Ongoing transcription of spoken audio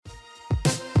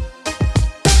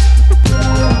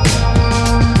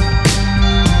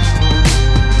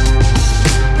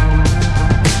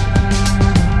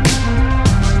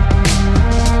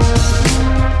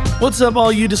What's up,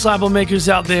 all you disciple makers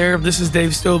out there? This is Dave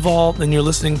Stovall, and you're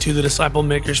listening to the Disciple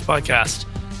Makers Podcast.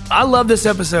 I love this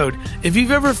episode. If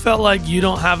you've ever felt like you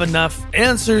don't have enough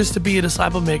answers to be a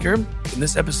disciple maker, then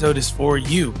this episode is for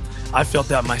you. I felt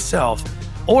that myself.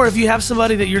 Or if you have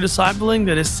somebody that you're discipling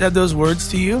that has said those words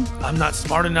to you, I'm not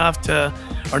smart enough to,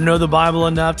 or know the Bible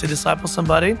enough to disciple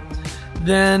somebody,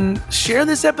 then share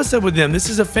this episode with them. This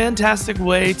is a fantastic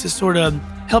way to sort of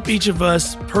help each of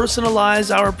us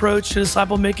personalize our approach to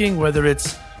disciple making, whether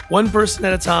it's one person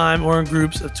at a time or in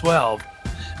groups of 12.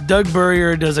 Doug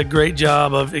Burrier does a great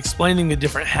job of explaining the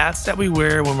different hats that we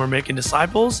wear when we're making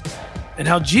disciples and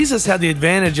how Jesus had the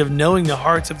advantage of knowing the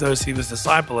hearts of those he was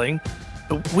discipling.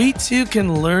 But we too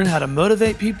can learn how to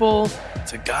motivate people,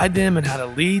 to guide them, and how to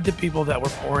lead the people that we're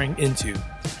pouring into.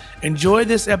 Enjoy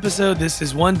this episode. This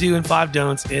is 1 Do and 5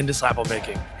 Don'ts in disciple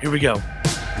making. Here we go.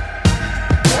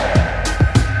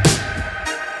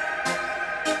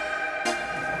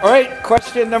 All right,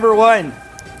 question number 1.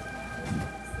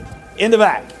 In the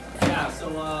back. Yeah,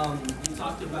 so you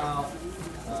talked about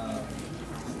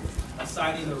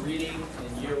assigning the reading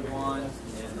in year 1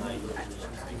 and like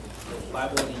the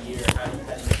Bible in a year. How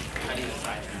do you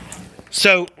decide that?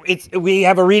 So we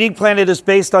have a reading plan that is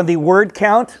based on the word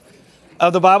count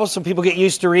of the Bible, so people get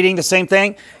used to reading the same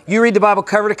thing. You read the Bible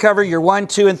cover to cover, year 1,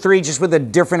 2, and 3, just with a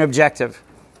different objective.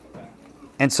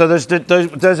 And so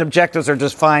those objectives are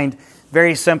defined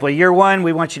very simply. Year 1,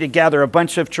 we want you to gather a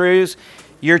bunch of truths.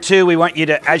 Year 2, we want you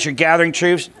to, as you're gathering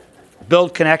truths,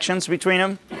 build connections between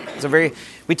them.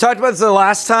 We talked about this the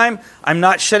last time. I'm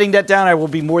not shutting that down. I will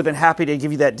be more than happy to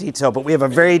give you that detail, but we have a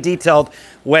very detailed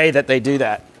way that they do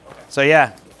that. So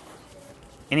yeah.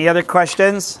 Any other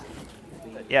questions?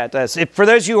 Yeah, it does. For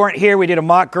those of you who weren't here, we did a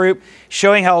mock group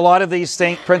showing how a lot of these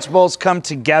principles come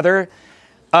together.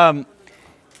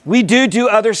 We do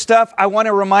other stuff. I want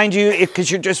to remind you,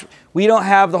 because we don't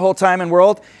have the whole time in the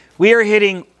world. We are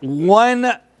hitting one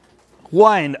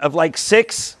of like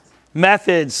 6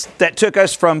 methods that took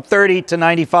us from 30 to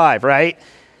 95, right?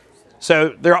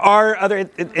 So there are other,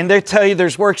 and they tell you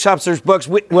there's workshops, there's books.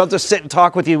 We'll just sit and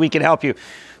talk with you. We can help you.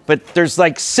 But there's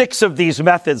like 6 of these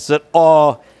methods that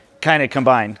all kind of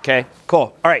combine. Okay,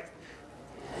 cool. All right.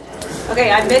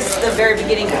 Okay, I missed the very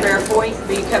beginning prayer point,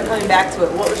 but you kept coming back to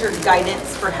it. What was your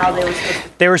guidance for how they were supposed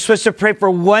to? They were supposed to pray for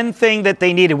one thing that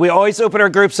they needed. We always open our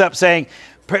groups up saying,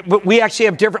 but we actually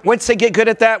have different, once they get good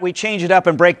at that, we change it up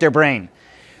and break their brain.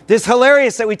 This is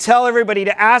hilarious that we tell everybody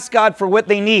to ask God for what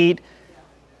they need,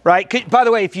 right? By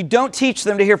the way, if you don't teach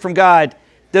them to hear from God,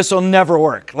 this will never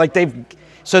work.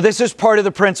 So this is part of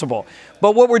the principle.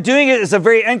 But what we're doing is a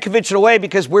very unconventional way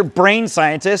because we're brain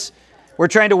scientists. We're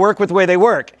trying to work with the way they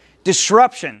work.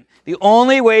 Disruption. The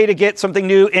only way to get something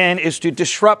new in is to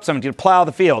disrupt something, to plow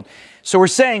the field. So we're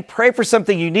saying pray for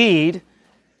something you need,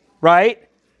 right?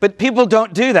 But people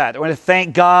don't do that. They want to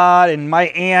thank God and my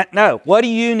aunt. No. What do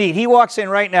you need? He walks in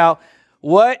right now.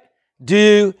 What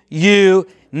do you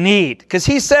need? Because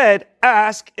he said,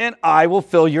 ask and I will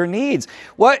fill your needs.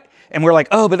 What? And we're like,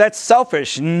 oh, but that's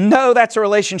selfish. No, that's a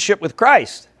relationship with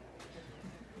Christ.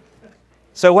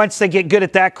 So once they get good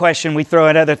at that question, we throw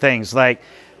in other things like,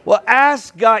 well,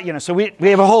 ask God, so we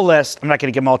have a whole list. I'm not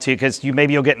going to give them all to you because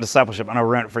maybe you'll get in discipleship and I'll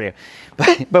run it for you.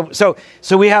 But so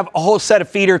we have a whole set of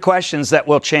feeder questions that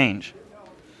will change.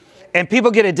 And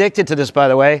people get addicted to this, by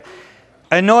the way.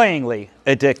 Annoyingly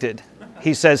addicted,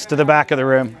 he says to the back of the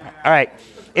room. All right.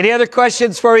 Any other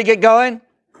questions before we get going?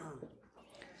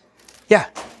 Yeah.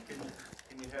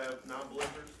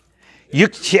 You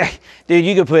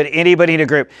can put anybody in a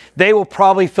group. They will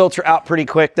probably filter out pretty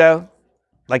quick, though.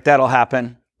 Like that'll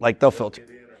happen. Like they'll filter.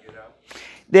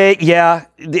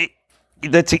 Yes.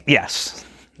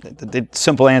 The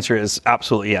simple answer is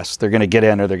absolutely yes. They're going to get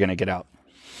in or they're going to get out.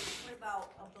 What about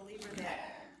a believer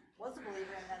that was a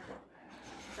believer and then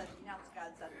said, now it's God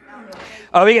said, no.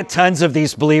 Oh, we get tons of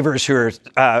these believers who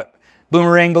are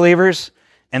boomerang believers,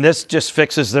 and this just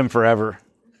fixes them forever.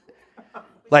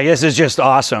 Like this is just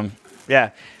awesome. Yeah.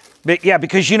 But yeah,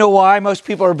 because you know why most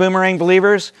people are boomerang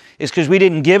believers? Is because we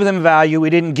didn't give them value. We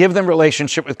didn't give them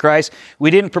relationship with Christ. We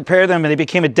didn't prepare them and they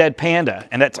became a dead panda.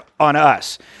 And that's on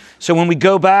us. So when we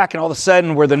go back and all of a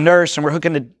sudden we're the nurse and we're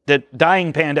hooking the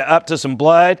dying panda up to some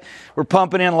blood, we're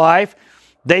pumping in life.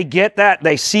 They get that.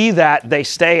 They see that. They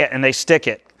stay it and they stick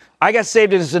it. I got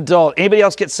saved as an adult. Anybody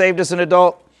else get saved as an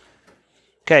adult?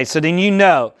 Okay, so then you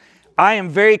know. I am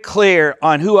very clear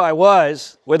on who I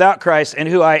was without Christ and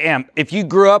who I am. If you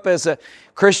grew up as a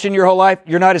Christian your whole life,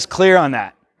 you're not as clear on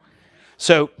that.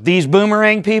 So these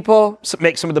boomerang people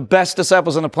make some of the best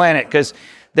disciples on the planet because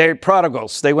they're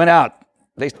prodigals. They went out.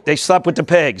 They slept with the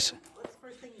pigs. What's the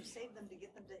first thing you saved them to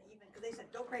get them to even, because they said,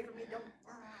 don't pray for me, don't.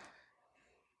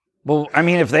 Well, I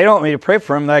mean, if they don't want me to pray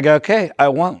for them, then I go, okay, I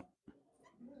won't.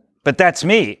 But that's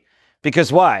me.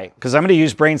 Because why? Because I'm going to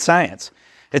use brain science.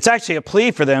 It's actually a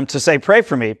plea for them to say, pray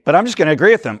for me, but I'm just going to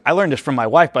agree with them. I learned this from my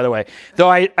wife, by the way. Though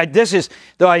I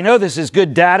know this is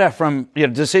good data from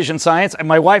decision science, and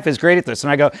my wife is great at this.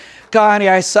 And I go, God, honey,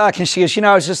 I suck. And she goes,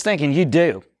 I was just thinking, you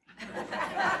do.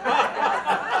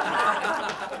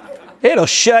 It'll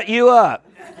shut you up.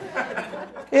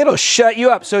 It'll shut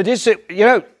you up. So just,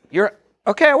 you're,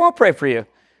 okay, I won't pray for you.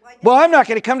 Well, I'm not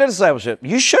going to come to discipleship.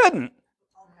 You shouldn't.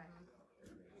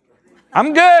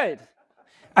 I'm good.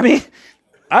 I mean,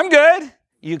 I'm good.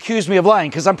 You accuse me of lying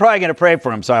because I'm probably going to pray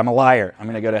for him, so I'm a liar. I'm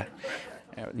going to go to,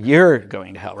 you're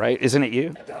going to hell, right? Isn't it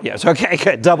you? Yes, okay,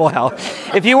 good. Double hell.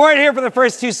 If you weren't here for the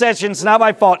first 2 sessions, not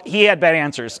my fault. He had bad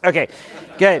answers. Okay,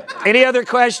 good. Any other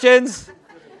questions?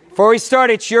 Before we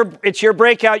start, it's your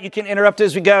breakout. You can interrupt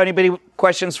as we go. Anybody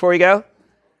questions before we go? All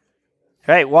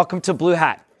right, welcome to Blue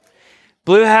Hat.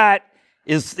 Blue Hat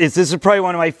this is probably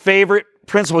one of my favorite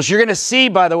principles. You're going to see,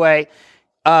 by the way,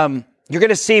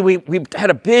 we had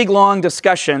a big, long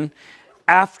discussion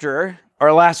after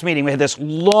our last meeting. We had this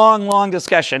long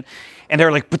discussion, and they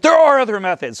were like, but there are other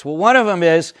methods. Well, one of them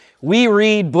is we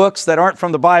read books that aren't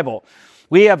from the Bible.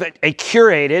 We have a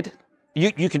curated,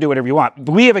 you can do whatever you want,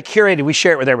 but we have a curated, we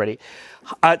share it with everybody.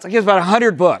 It's about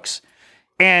 100 books.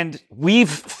 And we've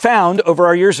found over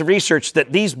our years of research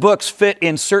that these books fit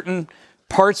in certain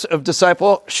parts of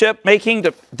discipleship making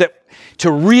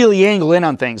to really angle in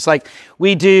on things. Like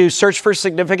we do Search for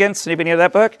Significance. Anybody know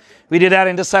that book? We did that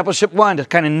in Discipleship 1 to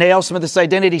kind of nail some of this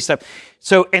identity stuff.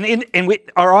 So,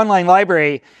 our online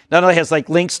library not only has like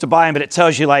links to buy them, but it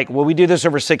tells you like, well, we do this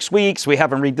over 6 weeks. We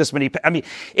haven't read this many. I mean,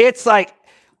 it's like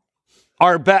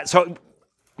our bet. So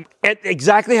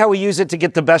exactly how we use it to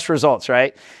get the best results,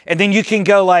 right? And then you can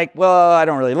go like, well, I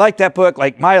don't really like that book.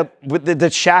 Like the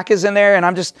Shack is in there, and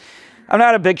I'm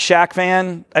not a big Shack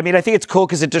fan. I mean, I think it's cool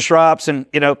because it disrupts and,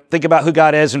 think about who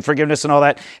God is and forgiveness and all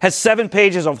that. Has 7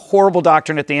 pages of horrible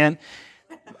doctrine at the end.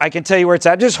 I can tell you where it's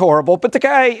at, just horrible. But the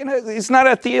guy, he's not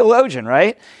a theologian,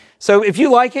 right? So if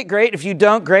you like it, great. If you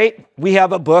don't, great. We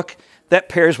have a book that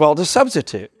pairs well to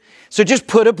substitute. So just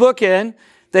put a book in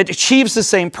that achieves the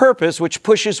same purpose, which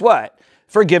pushes what?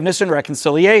 Forgiveness and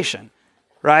reconciliation,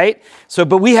 right? So,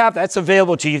 but that's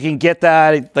available to you. You can get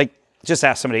that, like, just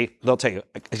ask somebody, they'll tell you.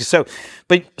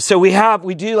 So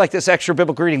we do like this extra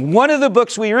biblical reading. One of the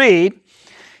books we read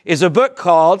is a book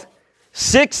called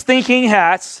 6 Thinking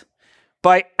Hats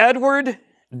by Edward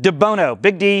de Bono.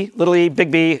 Big D, little e, big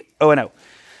B, O-N-O.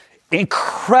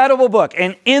 Incredible book.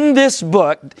 And in this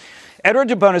book, Edward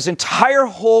de Bono's entire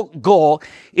whole goal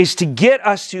is to get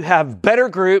us to have better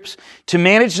groups, to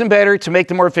manage them better, to make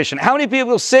them more efficient. How many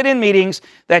people sit in meetings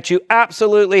that you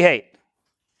absolutely hate?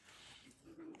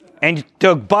 And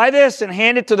to buy this and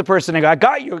hand it to the person and go, I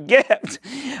got you a gift.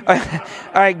 All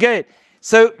right, good.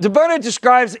 So de Bono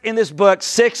describes in this book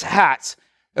 6 hats.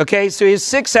 Okay, so he has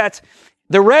 6 hats.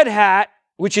 The red hat,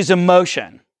 which is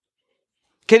emotion.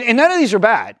 Okay, and none of these are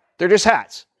bad. They're just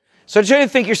hats. So I try to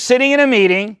think you're sitting in a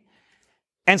meeting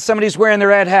and somebody's wearing the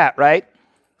red hat, right?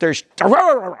 There's,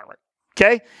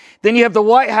 okay? Then you have the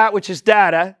white hat, which is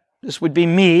data. This would be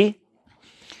me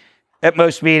at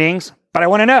most meetings. But I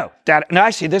want to know. Data. No,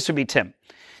 actually, this would be Tim.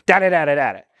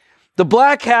 Data. The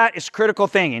black hat is critical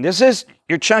thinking.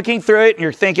 You're chunking through it and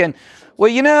you're thinking,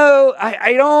 well,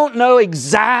 I don't know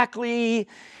exactly,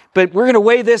 but we're going to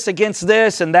weigh this against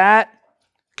this and that.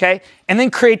 Okay? And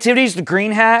then creativity is the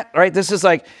green hat, right? This is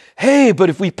like, hey, but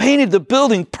if we painted the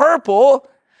building purple,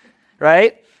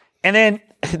 right? And then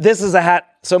this is a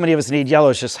hat so many of us need. Yellow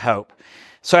is just hope.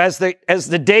 So as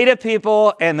the data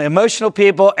people and the emotional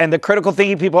people and the critical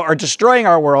thinking people are destroying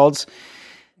our worlds,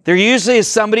 there usually is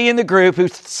somebody in the group who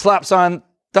slaps on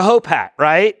the hope hat,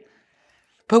 right?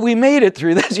 But we made it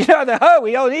through this. The hope,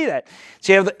 we all need that.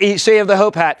 So you have the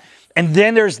hope hat. And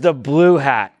then there's the blue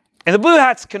hat. And the blue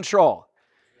hat's control.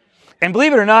 And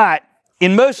believe it or not,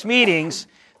 in most meetings,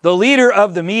 the leader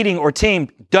of the meeting or team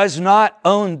does not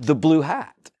own the blue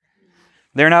hat.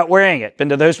 They're not wearing it. Been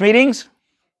to those meetings?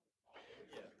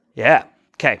 Yeah.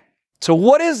 Okay. So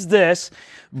what does this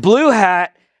blue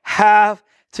hat have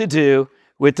to do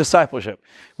with discipleship?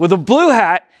 Well, the blue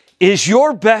hat is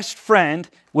your best friend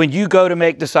when you go to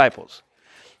make disciples.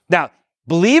 Now,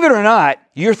 believe it or not,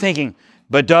 you're thinking,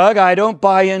 but Doug, I don't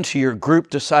buy into your group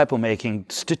disciple-making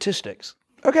statistics.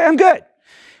 Okay, I'm good.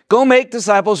 Go make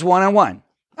disciples one-on-one.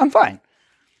 I'm fine.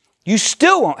 You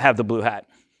still won't have the blue hat.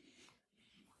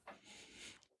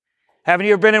 Haven't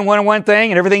you ever been in one-on-one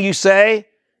thing and everything you say,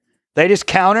 they just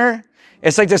counter?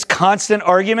 It's like this constant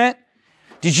argument.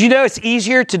 Did you know it's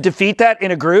easier to defeat that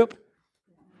in a group?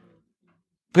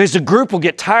 because the group will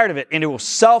get tired of it and it will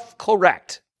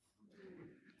self-correct.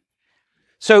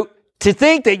 So to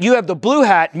think that you have the blue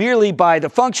hat merely by the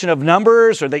function of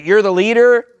numbers or that you're the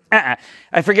leader,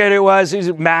 I forget who it was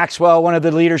Maxwell, one of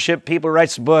the leadership people who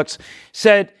writes books,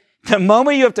 said the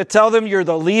moment you have to tell them you're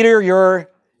the leader,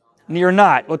 you're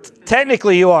not. Well,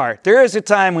 technically you are. There is a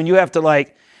time when you have to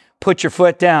like put your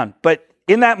foot down. But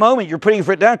in that moment, you're putting your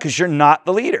foot down because you're not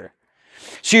the leader.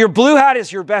 So your blue hat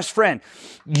is your best friend.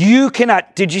 You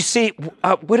cannot, did you see,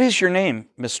 what is your name,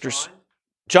 Mr.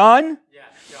 John? Yeah,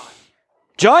 John.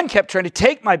 John kept trying to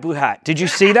take my blue hat. Did you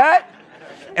see that?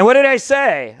 And what did I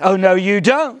say? Oh, no, you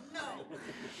don't.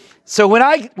 So when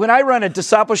I run a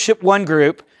Discipleship 1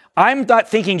 group, I'm not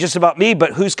thinking just about me,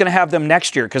 but who's going to have them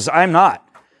next year, because I'm not.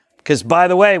 Because, by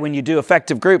the way, when you do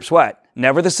effective groups, what?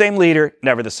 Never the same leader,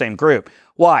 never the same group.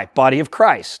 Why? Body of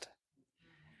Christ.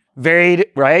 Varied,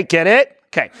 right? Get it?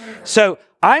 Okay. So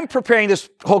I'm preparing this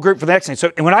whole group for the next thing.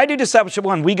 So when I do Discipleship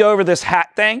 1, we go over this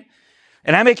hat thing,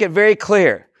 and I make it very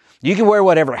clear. You can wear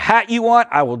whatever hat you want.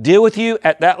 I will deal with you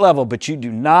at that level, but you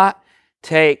do not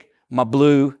take my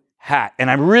blue hat. And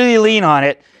I really lean on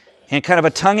it in kind of a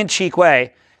tongue-in-cheek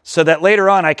way so that later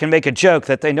on I can make a joke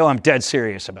that they know I'm dead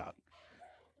serious about.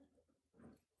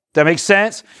 That makes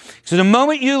sense? So the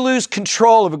moment you lose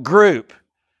control of a group,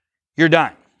 you're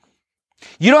done.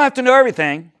 You don't have to know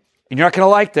everything, and you're not going to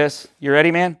like this. You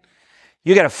ready, man?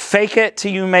 You got to fake it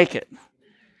till you make it.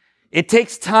 It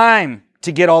takes time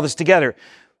to get all this together.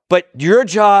 But your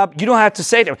job, you don't have to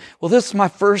say to them, well, this is my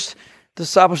first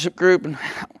discipleship group.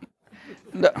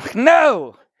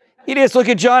 No. You just look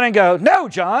at John and go, no,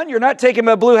 John, you're not taking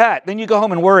my blue hat. Then you go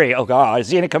home and worry, oh, God, is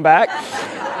he going to come back?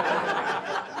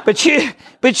 But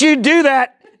you do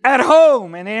that at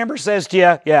home. And Amber says to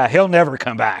you, yeah, he'll never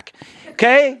come back.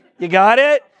 Okay? You got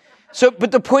it? So,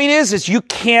 but the point is you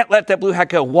can't let that blue hat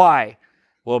go. Why?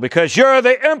 Well, because you're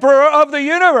the emperor of the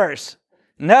universe.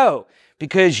 No,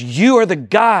 because you are the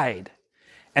guide.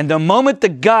 And the moment the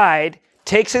guide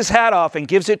takes his hat off and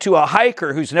gives it to a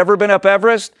hiker who's never been up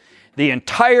Everest, the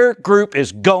entire group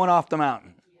is going off the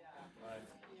mountain.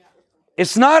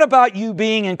 It's not about you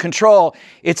being in control.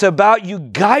 It's about you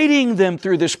guiding them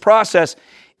through this process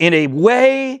in a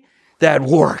way that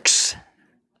works.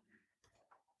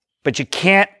 But you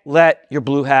can't let your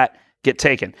blue hat get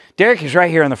taken. Derek is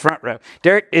right here in the front row.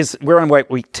 We're on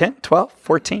week 10, 12,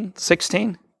 14,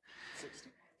 16?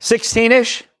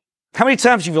 16-ish? How many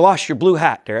times have you lost your blue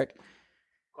hat, Derek?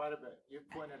 Quite a bit. You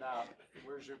pointed out,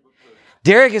 where's your blue?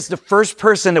 Derek is the first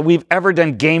person that we've ever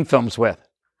done game films with.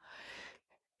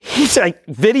 He's like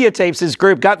videotapes his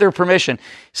group, got their permission,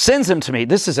 sends them to me.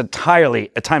 This is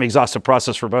entirely a time-exhaustive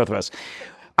process for both of us.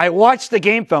 I watch the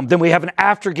game film, then we have an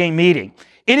after-game meeting.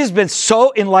 It has been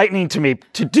so enlightening to me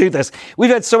to do this. We've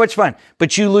had so much fun.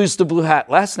 But you lose the blue hat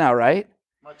less now, right?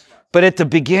 Much less. But at the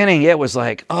beginning, it was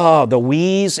like, oh, the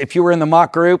we's. If you were in the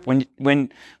mock group,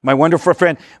 when my wonderful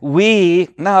friend,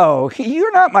 no,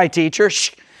 you're not my teacher.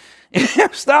 Shh.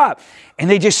 Stop. And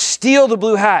they just steal the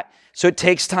blue hat. So it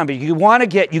takes time. But you got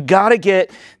to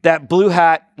get that blue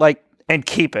hat, and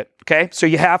keep it, okay? So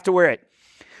you have to wear it.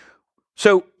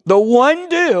 So the one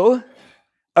do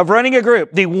of running a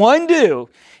group, the one do,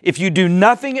 if you do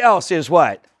nothing else, is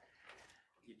what?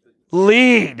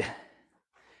 Lead.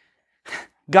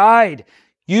 Guide.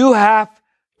 You have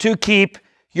to keep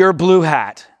your blue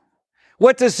hat.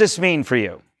 What does this mean for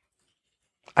you?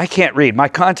 I can't read. My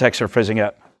contacts are fizzing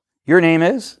up. Your name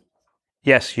is?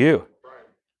 Yes, you.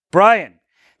 Brian.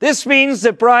 This means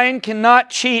that Brian cannot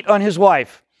cheat on his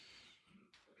wife.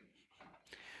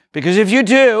 Because if you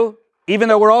do, even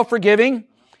though we're all forgiving,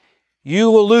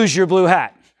 you will lose your blue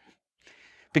hat.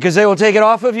 Because they will take it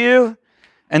off of you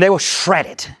and they will shred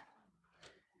it.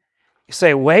 You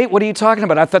say, wait, what are you talking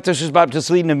about? I thought this was about just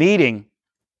leading a meeting.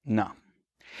 No.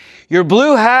 Your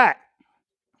blue hat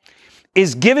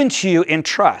is given to you in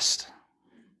trust.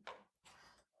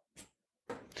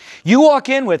 You walk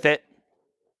in with it,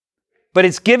 but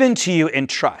it's given to you in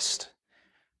trust.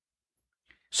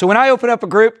 So when I open up a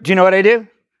group, do you know what I do?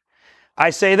 I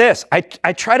say this. I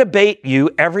try to bait you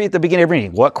at the beginning of every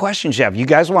meeting. What questions you have? You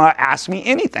guys want to ask me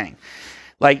anything.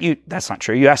 That's not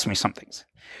true. You ask me some things.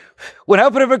 When I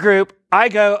open up a group, I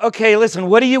go, okay, listen,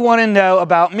 what do you want to know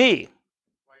about me?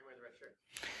 Why you wear the red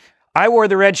shirt? I wore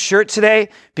the red shirt today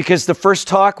because the first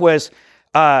talk was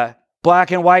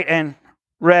black and white and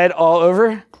red all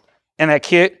over. Isn't that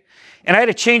cute? And I had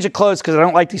to change the clothes because I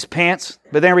don't like these pants.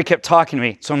 But then everybody kept talking to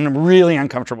me, so I'm really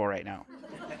uncomfortable right now.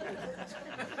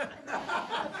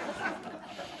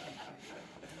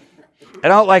 I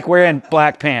don't like wearing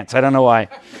black pants. I don't know why.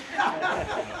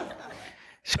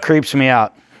 It creeps me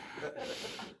out.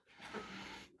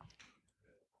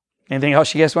 Anything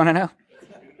else you guys want to know?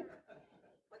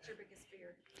 What's your biggest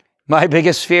fear? My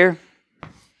biggest fear?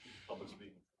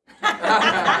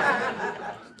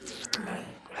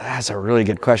 That's a really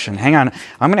good question. Hang on.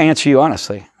 I'm going to answer you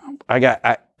honestly.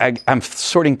 I'm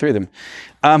sorting through them.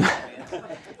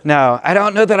 No, I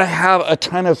don't know that I have a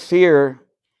ton of fear.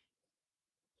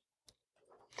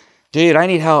 Dude, I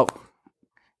need help.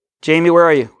 Jamie, where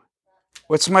are you?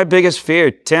 What's my biggest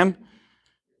fear? Tim?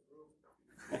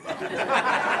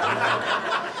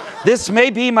 This may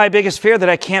be my biggest fear that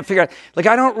I can't figure out. Like,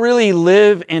 I don't really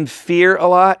live in fear a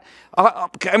lot. I'm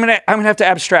gonna have to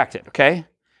abstract it, okay?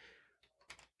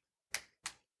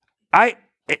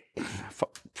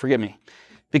 Forgive me,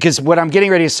 because what I'm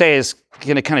getting ready to say is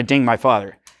going to kind of ding my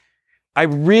father. I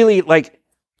really,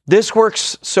 this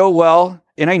works so well,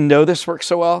 and I know this works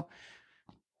so well,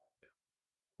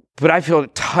 but I feel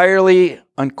entirely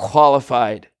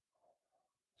unqualified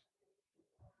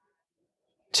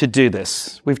to do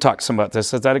this. We've talked some about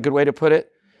this. Is that a good way to put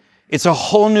it? It's a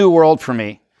whole new world for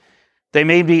me. They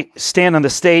made me stand on the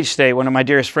stage today. One of my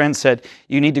dearest friends said,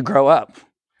 you need to grow up.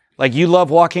 Like, you love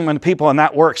walking among people, and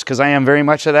that works because I am very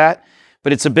much of that.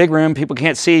 But it's a big room. People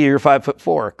can't see you. You're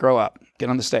 5'4". Grow up. Get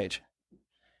on the stage.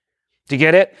 Do you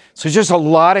get it? So there's just a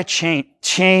lot of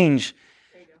change.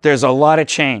 There's a lot of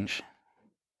change.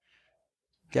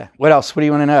 Yeah. What else? What do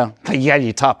you want to know? Yeah,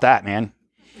 you top that, man.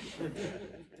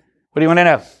 What do you want to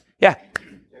know? Yeah.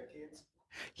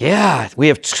 Yeah. We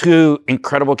have 2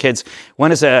 incredible kids.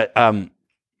 One is a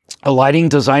lighting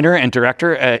designer and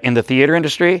director in the theater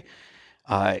industry.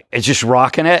 It's just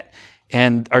rocking it.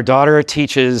 And our daughter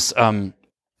teaches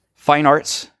fine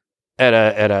arts at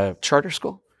a charter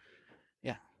school.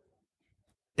 Yeah.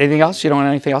 Anything else? You don't want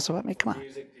anything else about me? Come on.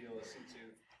 Music do you listen to?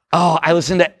 Oh, I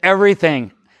listen to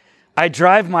everything. I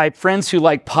drive my friends who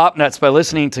like pop nuts by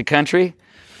listening to country,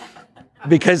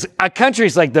 because country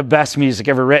is like the best music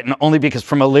ever written, only because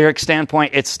from a lyric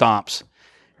standpoint, it stomps,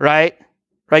 right?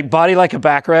 Right? Body Like a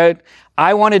Back Road.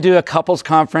 I want to do a couples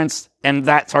conference, and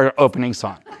that's our opening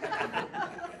song.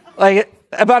 Like,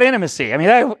 about intimacy. I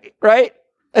mean, right?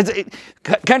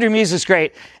 Country music is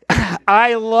great.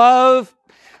 I love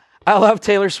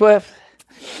Taylor Swift.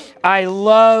 I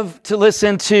love to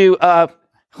listen to,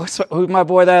 who's my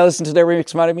boy that I listen to that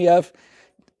remix reminded me of?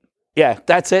 Yeah,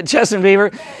 that's it. Justin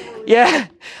Bieber. Yeah.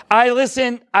 I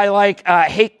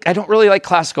don't really like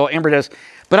classical. Amber does.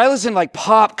 But I listen to like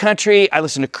pop, country. I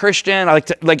listen to Christian. I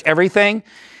like everything.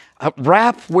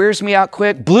 Rap wears me out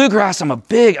quick. Bluegrass, I'm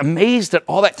amazed at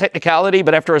all that technicality.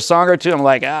 But after a song or two, I'm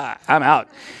like, I'm out.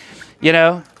 You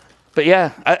know? But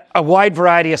yeah, a wide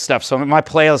variety of stuff. So my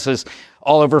playlist is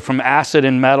all over from acid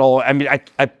and metal. I mean,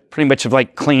 I pretty much have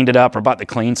like cleaned it up or bought the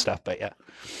clean stuff. But yeah.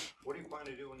 What do you plan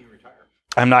to do when you retire?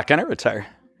 I'm not going to retire.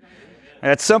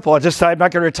 That's simple. I'm not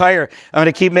going to retire. I'm going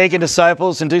to keep making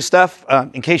disciples and do stuff.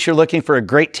 In case you're looking for a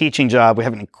great teaching job, we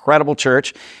have an incredible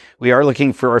church. We are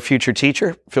looking for our future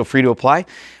teacher. Feel free to apply,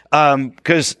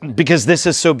 because this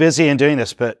is so busy in doing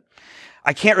this. But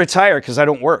I can't retire because I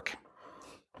don't work.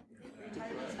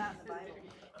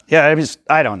 Yeah,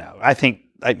 I don't know. I think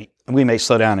we may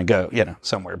slow down and go,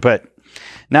 somewhere. But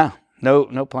no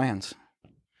plans.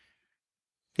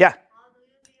 Yeah.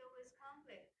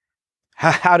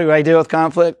 How do I deal with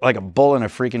conflict? Like a bull in a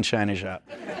freaking china shop.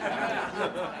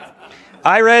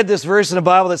 I read this verse in the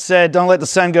Bible that said, don't let the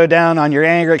sun go down on your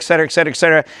anger, et cetera, et cetera, et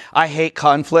cetera. I hate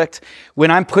conflict.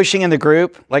 When I'm pushing in the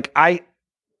group, like I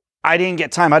didn't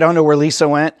get time. I don't know where Lisa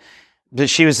went, but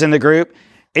she was in the group.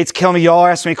 It's killing me. Y'all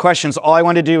ask me questions. All I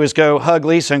want to do is go hug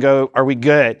Lisa and go, are we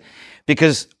good?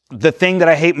 Because the thing that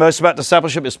I hate most about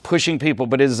discipleship is pushing people,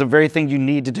 but it is the very thing you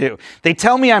need to do. They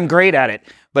tell me I'm great at it,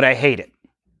 but I hate it.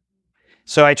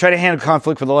 So I try to handle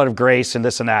conflict with a lot of grace and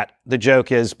this and that. The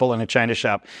joke is bull in a china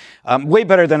shop. Way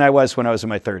better than I was when I was in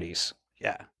my 30s.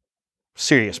 Yeah.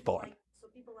 Serious bullying. So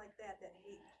people like that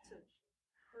hate to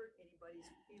hurt anybody's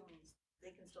feelings,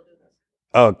 they can still do this?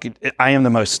 Oh, I am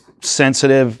the most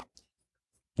sensitive.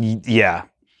 Yeah.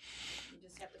 You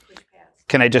just have to push past.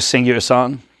 Can I just sing you a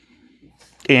song?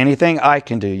 Anything I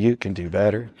can do, you can do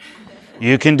better.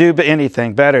 You can do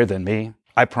anything better than me.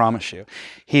 I promise you.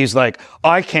 He's like,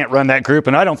 I can't run that group,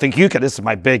 and I don't think you can. This is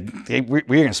my big, we're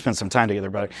going to spend some time together,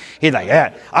 brother. He's like,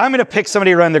 yeah, I'm going to pick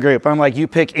somebody to run the group. I'm like, you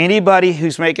pick anybody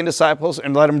who's making disciples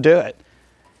and let them do it.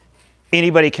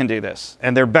 Anybody can do this,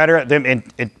 and they're better at them, and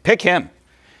pick him.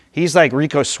 He's like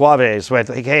Rico Suave's, like,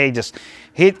 hey,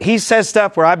 he says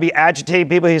stuff where I'd be agitating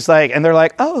people. He's like, and they're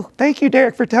like, oh, thank you,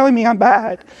 Derek, for telling me I'm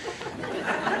bad.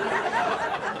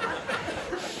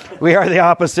 We are the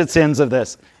opposite ends of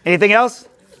this. Anything else?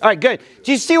 All right, good.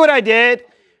 Do you see what I did?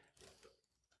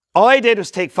 All I did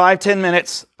was take 5-10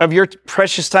 minutes of your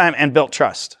precious time and built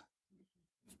trust.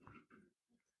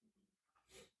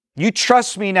 You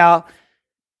trust me now,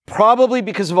 probably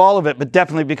because of all of it, but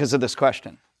definitely because of this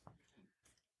question.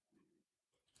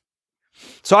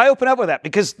 So I open up with that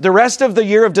because the rest of the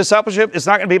year of discipleship is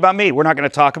not going to be about me. We're not going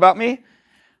to talk about me.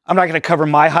 I'm not going to cover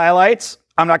my highlights.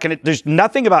 There's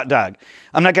nothing about Doug.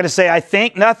 I'm not going to say I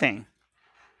think nothing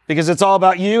because it's all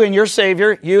about you and your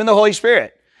Savior, you and the Holy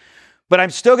Spirit. But I'm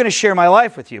still going to share my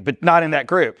life with you, but not in that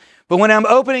group. But when I'm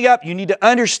opening up, you need to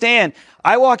understand,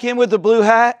 I walk in with the blue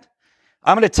hat.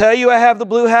 I'm going to tell you I have the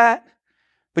blue hat,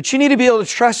 but you need to be able to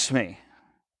trust me.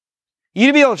 You need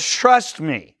to be able to trust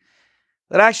me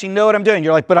that I actually know what I'm doing.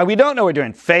 You're like, but we don't know what we're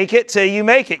doing. Fake it till you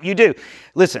make it. You do.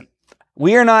 Listen,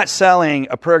 we are not selling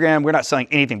a program. We're not selling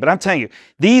anything. But I'm telling you,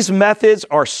 these methods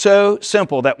are so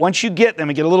simple that once you get them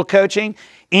and get a little coaching,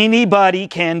 anybody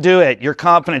can do it. You're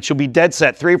confident. You'll be dead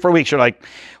set 3 or 4 weeks. You're like,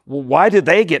 well, why did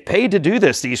they get paid to do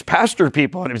this, these pastor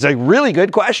people? And it was a really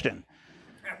good question.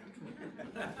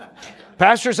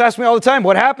 Pastors ask me all the time,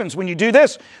 what happens when you do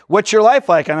this? What's your life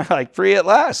like? And I'm like, free at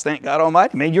last. Thank God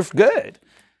Almighty. Man, you're good.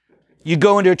 You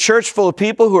go into a church full of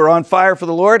people who are on fire for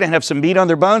the Lord and have some meat on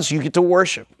their bones. You get to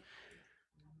worship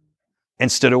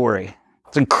instead of worry.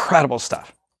 It's incredible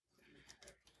stuff.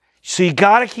 So you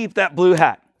got to keep that blue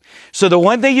hat. So the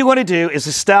one thing you want to do is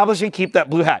establish and keep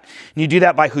that blue hat. And you do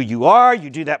that by who you are.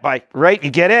 You do that by, right? You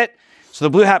get it? So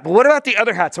the blue hat. But what about the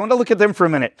other hats? I want to look at them for a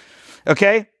minute.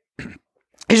 Okay?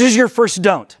 This is your first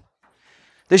don't.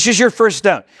 This is your first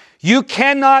don't. You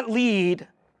cannot lead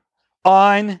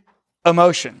on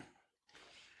emotion.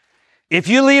 If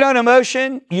you lead on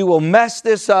emotion, you will mess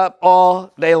this up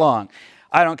all day long.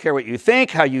 I don't care what you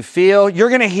think, how you feel. You're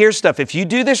going to hear stuff. If you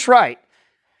do this right,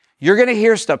 you're going to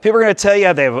hear stuff. People are going to tell you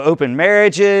how they have open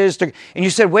marriages. And you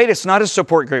said, wait, it's not a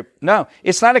support group. No,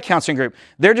 it's not a counseling group.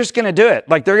 They're just going to do it.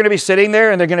 Like they're going to be sitting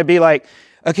there and they're going to be like,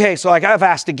 okay, so like I've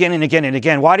asked again and again and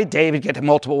again, why did David get to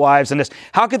multiple wives and this?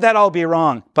 How could that all be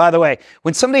wrong? By the way,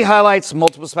 when somebody highlights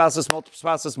multiple spouses, multiple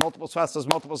spouses, multiple spouses,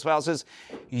 multiple spouses,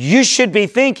 you should be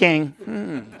thinking,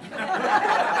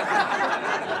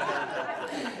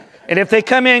 And if they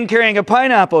come in carrying a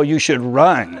pineapple, you should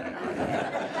run.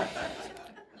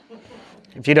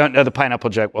 If you don't know the pineapple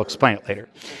joke, we'll explain it later.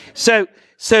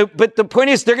 But the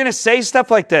point is, they're going to say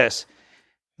stuff like this.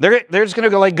 They're just going to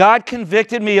go like, God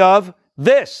convicted me of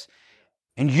this.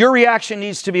 And your reaction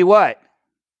needs to be what?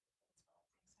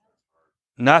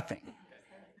 Nothing.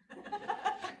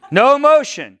 No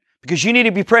emotion. Because you need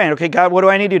to be praying. Okay, God, what do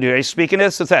I need to do? Are you speaking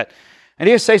this? What's that? And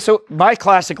he say, so my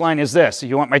classic line is this.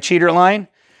 You want my cheater line?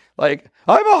 Like,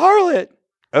 I'm a harlot.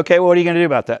 Okay, well, what are you going to do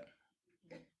about that?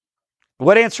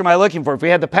 What answer am I looking for? If we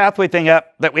had the pathway thing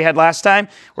up that we had last time,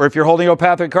 or if you're holding a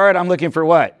pathway card, I'm looking for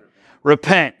what?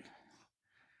 Repent.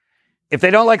 If they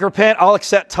don't like repent, I'll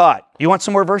accept taught. You want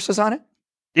some more verses on it?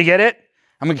 You get it?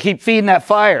 I'm going to keep feeding that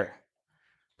fire.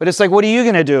 But it's like, what are you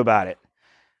going to do about it?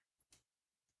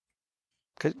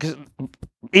 Because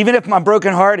even if I'm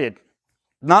brokenhearted,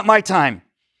 not my time.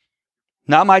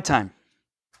 Not my time.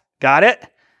 Got it?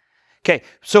 Okay,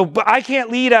 so but I can't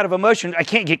lead out of emotion. I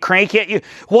can't get cranky at you.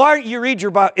 Why aren't you read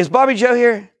your Bible? Is Bobby Joe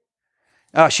here?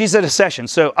 She's at a session.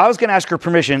 So I was going to ask her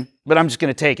permission, but I'm just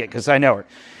going to take it because I know her.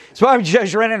 So Bobby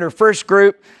Joe's running her first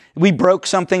group. We broke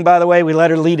something, by the way. We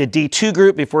let her lead a D2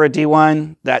 group before a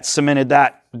D1. That cemented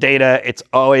that data. It's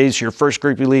always your first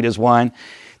group you lead is 1.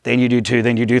 Then you do 2.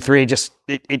 Then you do 3.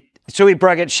 So we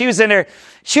broke it. She was in there.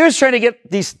 She was trying to get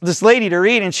this lady to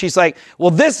read, and she's like, well,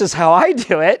 this is how I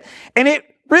do it. And it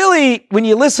really, when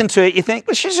you listen to it, you think,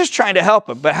 well, she's just trying to help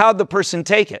him. But how'd the person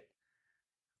take it?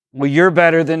 Well, you're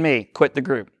better than me. Quit the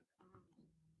group.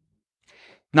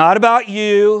 Not about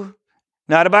you.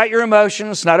 Not about your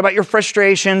emotions. Not about your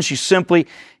frustrations. You simply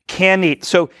can't eat.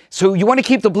 So you want to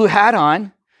keep the blue hat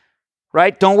on,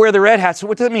 right? Don't wear the red hat. So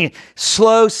what does that mean?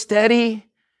 Slow, steady,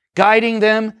 guiding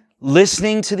them,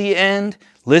 listening to the end,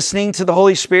 listening to the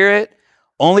Holy Spirit,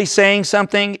 only saying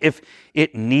something if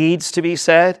it needs to be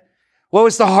said. What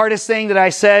was the hardest thing that I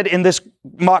said in this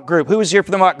mock group? Who was here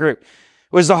for the mock group?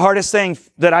 What was the hardest thing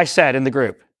that I said in the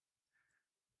group?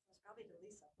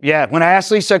 Yeah, when I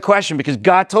asked Lisa a question, because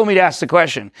God told me to ask the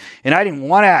question, and I didn't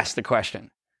want to ask the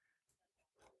question.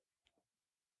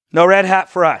 No red hat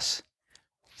for us.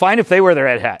 Fine if they wear the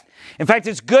red hat. In fact,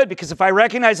 it's good because if I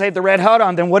recognize I have the red hat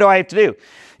on, then what do I have to do?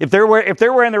 If they're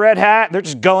wearing the red hat, they're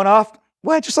just going off,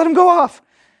 well, just let them go off.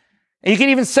 And you can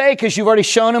even say, because you've already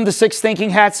shown them the 6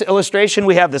 thinking hats illustration,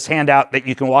 we have this handout that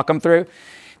you can walk them through.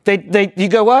 You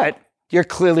go, what? You're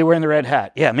clearly wearing the red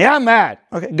hat. Yeah, I'm mad.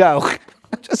 Okay, go.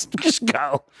 just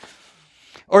go.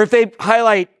 Or if they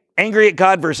highlight angry at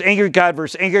God verse, angry at God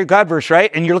verse, angry at God verse, right?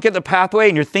 And you look at the pathway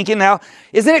and you're thinking now,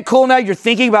 isn't it cool now you're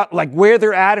thinking about like where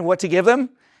they're at and what to give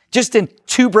them? Just in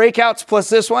 2 breakouts plus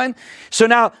this one. So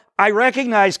now I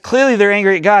recognize clearly they're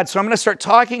angry at God. So I'm going to start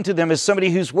talking to them as somebody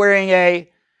who's wearing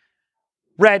a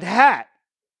red hat,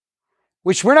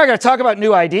 which we're not going to talk about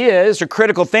new ideas or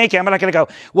critical thinking. I'm not going to go,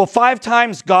 well, 5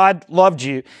 times God loved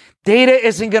you. Data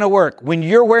isn't going to work. When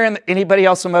you're wearing, anybody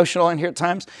else emotional in here at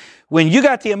times? When you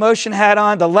got the emotion hat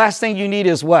on, the last thing you need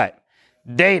is what?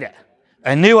 Data,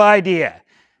 a new idea.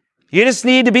 You just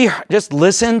need to just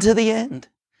listen to the end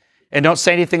and don't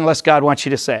say anything unless God wants you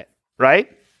to say it, right?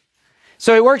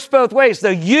 So it works both ways. Though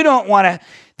you don't want to,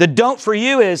 the don't for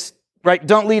you is, right,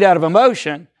 don't lead out of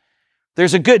emotion.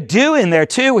 There's a good do in there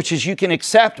too, which is you can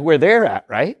accept where they're at,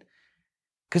 right?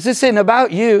 Because this isn't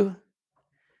about you.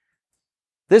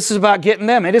 This is about getting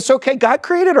them. And it's okay. God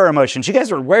created our emotions. You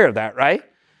guys are aware of that, right?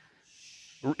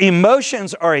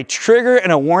 Emotions are a trigger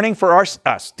and a warning for us.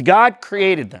 God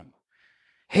created them.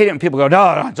 Hate it when people go,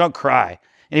 no, don't cry.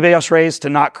 Anybody else raised to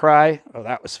not cry? Oh,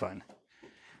 that was fun.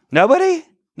 Nobody?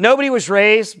 Nobody was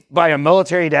raised by a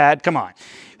military dad. Come on.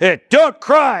 Hey, don't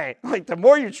cry. Like the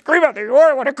more you scream out, the more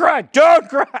I want to cry. Don't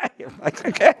cry. I'm like,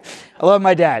 okay. I love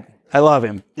my dad. I love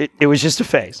him. It was just a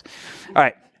phase. All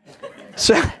right.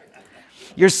 So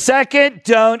your second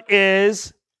don't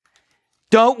is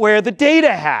don't wear the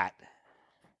data hat.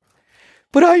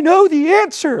 But I know the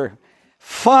answer.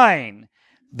 Fine.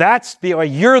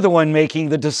 You're the one making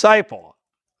the disciple.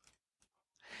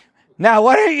 Now,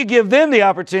 why don't you give them the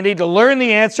opportunity to learn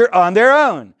the answer on their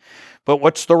own? But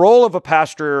what's the role of a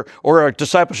pastor or a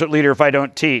discipleship leader if I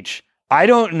don't teach? I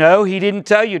don't know. He didn't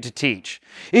tell you to teach.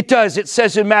 It does. It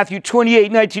says in Matthew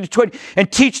 28:19-20,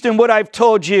 and teach them what I've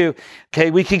told you. Okay,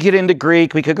 we could get into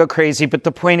Greek. We could go crazy. But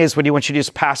the point is, what he wants you to do is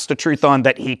pass the truth on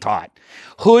that he taught.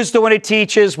 Who is the one who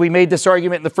teaches? We made this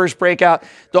argument in the first breakout.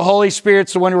 The Holy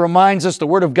Spirit's the one who reminds us. The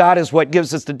Word of God is what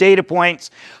gives us the data points.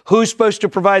 Who's supposed to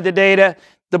provide the data?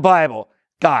 The Bible.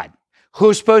 God.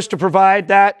 Who's supposed to provide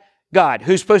that? God.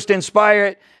 Who's supposed to inspire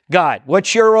it? God.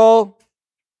 What's your role?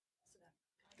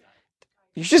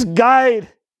 You just guide.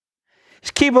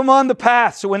 Just keep them on the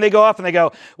path. So when they go off and they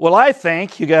go, well, I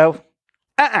think, you go,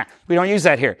 we don't use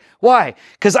that here. Why?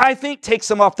 Because I think takes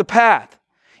them off the path.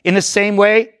 In the same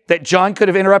way that John could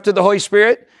have interrupted the Holy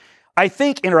Spirit, I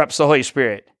think interrupts the Holy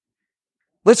Spirit.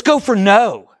 Let's go for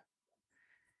no.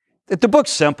 The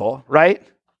book's simple, right?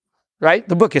 Right?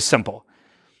 The book is simple.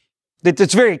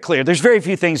 It's very clear. There's very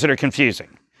few things that are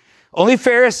confusing. Only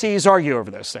Pharisees argue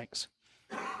over those things.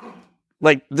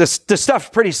 Like the stuff's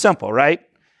pretty simple, right?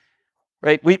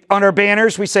 Right? On our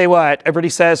banners, we say what? Everybody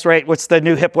says, right? What's the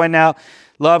new hip one now?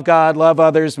 Love God, love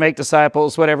others, make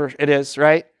disciples, whatever it is,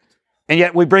 right? And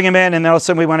yet we bring them in and then all of a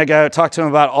sudden we want to go talk to them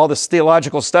about all this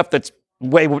theological stuff that's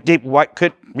way deep. Why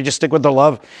could we just stick with the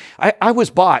love? I was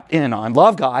bought in on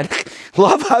love God,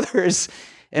 love others,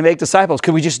 and make disciples.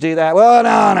 Could we just do that? Well,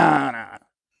 no.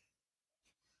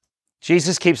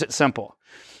 Jesus keeps it simple.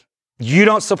 You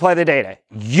don't supply the data.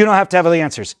 You don't have to have the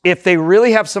answers. If they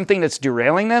really have something that's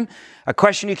derailing them, a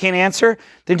question you can't answer,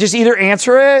 then just either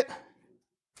answer it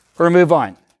or move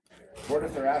on. What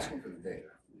if they're asking for the data?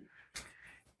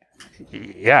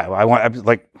 Yeah,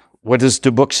 what does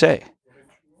the book say?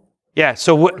 Yeah,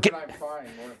 so what? Where can I find more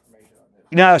information on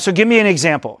this? No, so give me an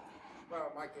example. Well,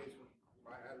 in my case,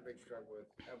 I had a big struggle with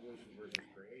evolution versus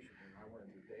creation, and I wanted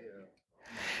the data.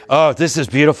 Oh, this is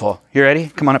beautiful. You ready?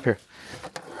 Come on up here.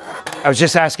 I was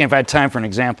just asking if I had time for an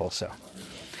example, so.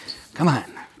 Come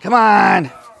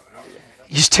on.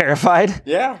 You just terrified?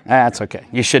 Yeah. That's okay.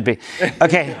 You should be.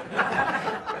 Okay.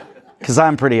 Because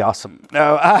I'm pretty awesome.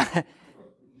 No.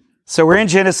 So we're in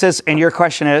Genesis, and your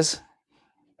question is?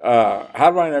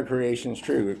 How do I know creation's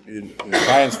true?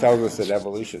 Science tells us that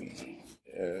evolution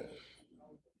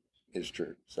is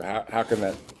true. So how can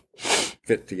that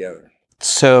fit together?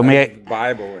 So How does the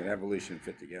Bible and evolution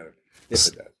fit together, if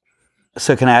it does?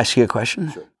 So can I ask you a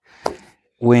question? Sure.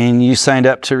 When you signed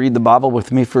up to read the Bible with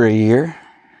me for a year,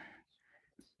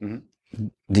 did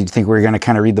you think we were going to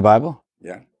kind of read the Bible?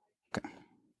 Yeah. Okay.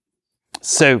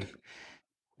 So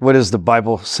what does the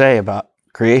Bible say about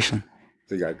creation?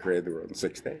 So God created the world in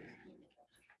 6 days.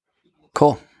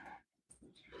 Cool.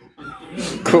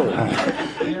 Cool.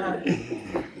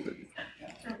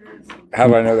 How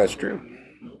do I know that's true?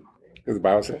 Because the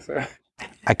Bible says so.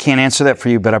 I can't answer that for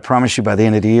you, but I promise you by the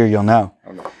end of the year, you'll know.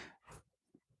 Oh, no.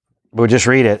 We'll just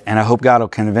read it, and I hope God will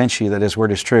convince you that His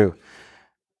Word is true.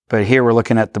 But here we're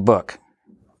looking at the book,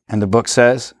 and the book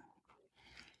says?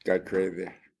 God created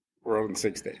the world in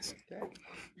 6 days.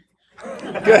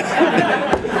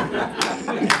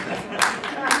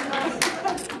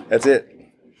 That's it.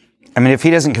 I mean, if he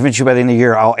doesn't convince you by the end of the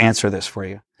year, I'll answer this for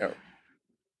you. Oh.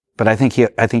 But I think you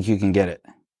can get it.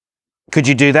 Could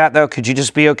you do that though? Could you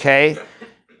just be okay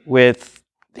with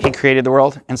he created the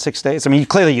world in 6 days? I mean,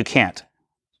 clearly you can't.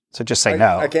 So just say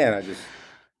no. I can.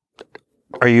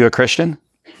 Are you a Christian?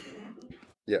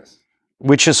 Yes.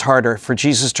 Which is harder, for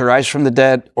Jesus to rise from the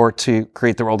dead or to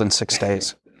create the world in 6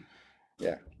 days?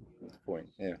 Yeah. That's the point.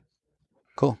 Yeah.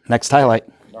 Cool. Next highlight.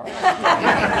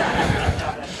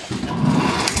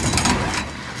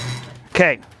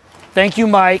 Okay. Thank you,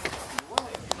 Mike.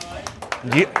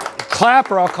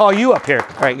 Clap or I'll call you up here.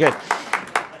 All right, good.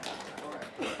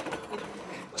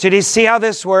 So do you see how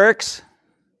this works?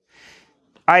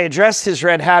 I addressed his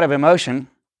red hat of emotion.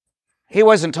 He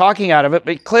wasn't talking out of it,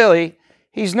 but clearly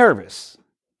he's nervous.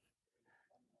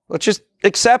 Let's just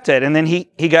accept it. And then he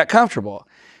got comfortable.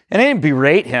 And I didn't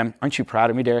berate him. Aren't you proud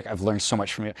of me, Derek? I've learned so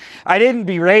much from you. I didn't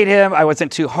berate him. I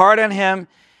wasn't too hard on him.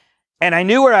 And I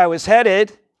knew where I was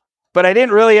headed, but I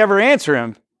didn't really ever answer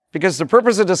him because the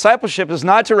purpose of discipleship is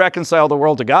not to reconcile the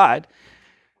world to God.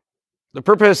 The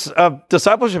purpose of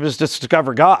discipleship is to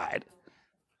discover God.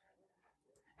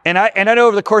 And I know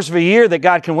over the course of a year that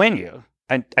God can win you.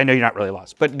 I know you're not really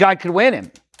lost, but God could win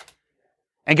him.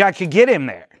 And God could get him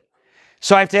there.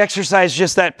 So I have to exercise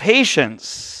just that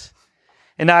patience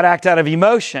and not act out of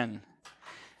emotion,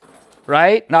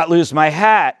 right? Not lose my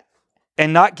hat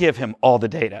and not give him all the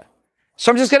data.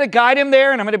 So I'm just going to guide him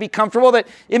there, and I'm going to be comfortable that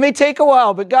it may take a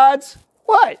while, but God's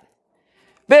what?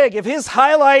 Big. If his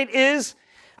highlight is,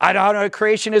 I don't know,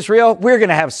 creation is real, we're going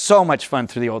to have so much fun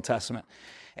through the Old Testament.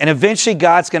 And eventually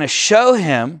God's going to show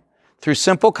him through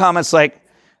simple comments like,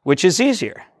 which is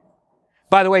easier?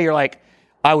 By the way, you're like,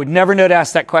 I would never know to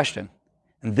ask that question.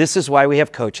 And this is why we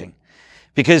have coaching.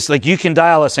 Because like you can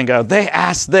dial us and go, they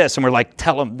asked this, and we're like,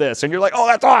 tell them this. And you're like, oh,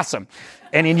 that's awesome.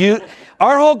 And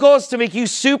our whole goal is to make you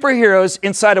superheroes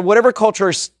inside of whatever culture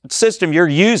or system you're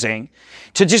using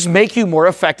to just make you more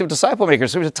effective disciple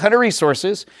makers. So there's a ton of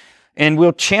resources, and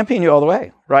we'll champion you all the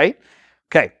way, right?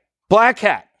 Okay, black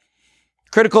hat,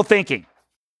 critical thinking.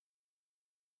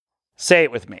 Say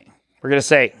it with me. We're going to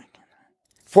say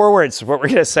 4 words of what we're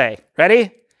going to say.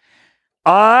 Ready?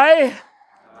 I.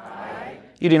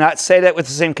 You do not say that with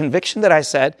the same conviction that I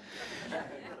said.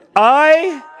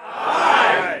 I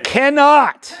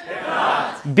cannot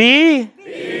be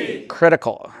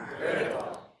critical.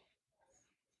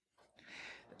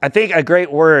 I think a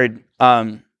great word,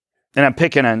 and I'm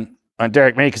picking on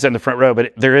Derek maybe because I'm in the front row,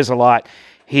 but there is a lot.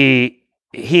 A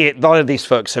lot of these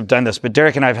folks have done this, but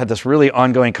Derek and I have had this really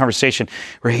ongoing conversation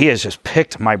where he has just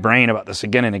picked my brain about this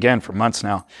again and again for months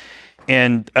now.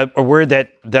 And a word that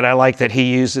I like that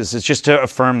he uses is just to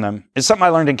affirm them. It's something I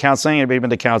learned in counseling. Anybody been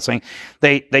to counseling?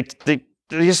 They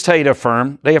just tell you to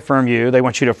affirm. They affirm you. They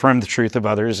want you to affirm the truth of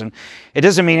others. And it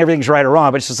doesn't mean everything's right or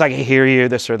wrong, but it's just like, I hear you,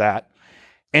 this or that.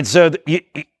 And so you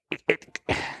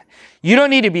don't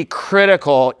need to be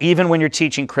critical even when you're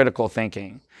teaching critical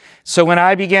thinking. So when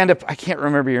I began to, I can't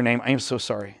remember your name. I am so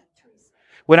sorry.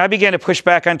 When I began to push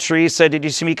back on Teresa, did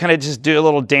you see me kind of just do a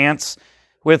little dance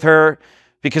with her?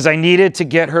 Because I needed to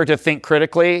get her to think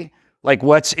critically, like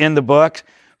what's in the book,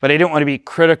 but I didn't want to be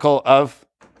critical of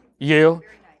you.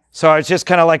 So I was just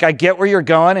kind of like, I get where you're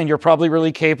going and you're probably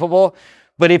really capable,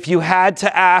 but if you had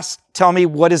to tell me,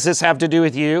 what does this have to do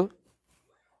with you?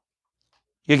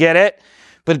 You get it?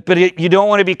 But you don't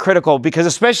want to be critical, because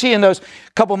especially in those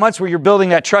couple months where you're building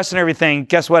that trust and everything,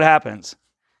 guess what happens?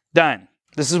 Done.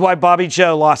 This is why Bobby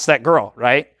Joe lost that girl,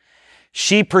 right?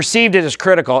 She perceived it as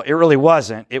critical. It really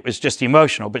wasn't. It was just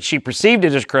emotional, but she perceived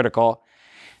it as critical.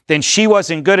 Then she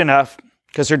wasn't good enough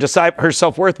because her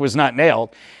self-worth was not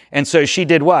nailed. And so she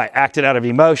did what? Acted out of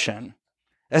emotion.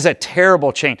 That's a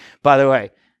terrible chain. By the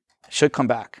way, she'll come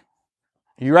back.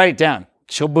 You write it down.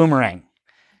 She'll boomerang.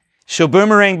 She'll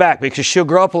boomerang back because she'll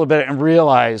grow up a little bit and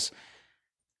realize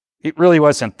it really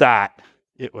wasn't that.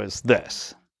 It was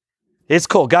this. It's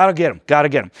cool. Gotta get them. Gotta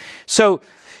get them. So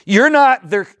you're not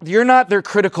their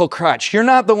critical crutch. You're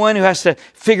not the one who has to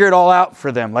figure it all out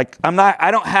for them. Like I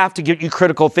don't have to get you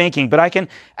critical thinking, but I can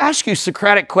ask you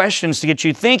Socratic questions to get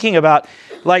you thinking about,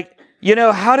 like,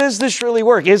 how does this really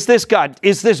work? Is this God?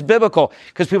 Is this biblical?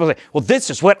 Because people say, well, this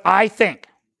is what I think.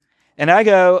 And I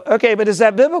go, okay, but is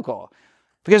that biblical?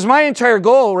 Because my entire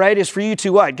goal, right, is for you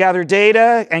to what? Gather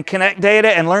data and connect data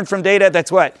and learn from data.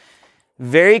 That's what?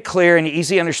 Very clear and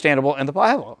easy understandable in the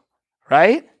Bible,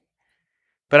 right?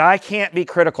 But I can't be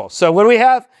critical. So what do we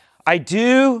have? I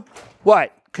do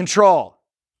what? Control.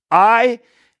 I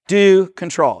do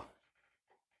control.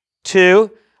 2,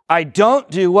 I don't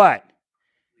do what?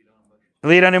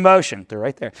 Lead on emotion. They're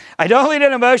right there. I don't lead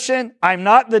on emotion. I'm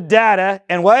not the data.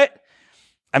 And what?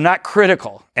 I'm not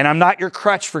critical, and I'm not your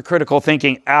crutch for critical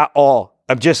thinking at all.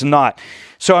 I'm just not.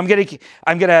 So I'm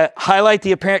gonna highlight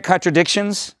the apparent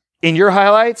contradictions in your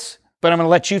highlights, but I'm gonna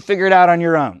let you figure it out on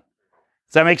your own.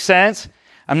 Does that make sense?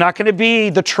 I'm not gonna be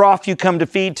the trough you come to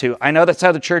feed to. I know that's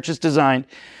how the church is designed,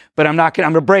 but I'm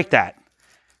gonna break that.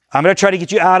 I'm gonna try to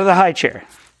get you out of the high chair.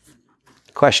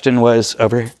 Question was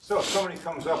over here. So if somebody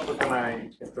comes up with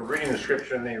if they're reading the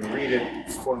scripture and they read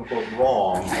it quote unquote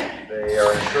wrong, they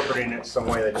are interpreting it some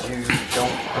way that you don't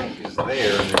think is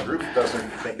there, and the group doesn't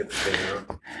think it's there,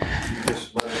 you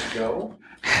just let it go?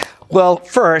 Well,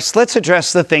 first, let's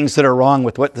address the things that are wrong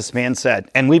with what this man said.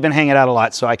 And we've been hanging out a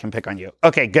lot, so I can pick on you.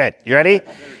 Okay, good. You ready?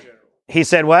 He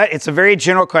said what? It's a very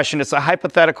general question. It's a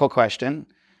hypothetical question,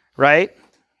 right?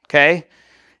 Okay.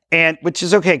 And which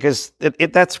is okay, because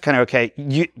that's kind of okay.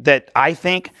 That I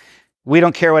think, we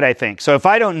don't care what I think. So if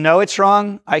I don't know it's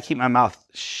wrong, I keep my mouth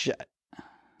shut.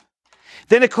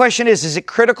 Then the question is it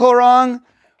critical wrong,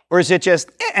 or is it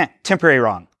just temporary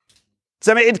wrong?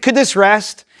 So could this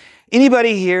rest?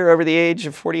 Anybody here over the age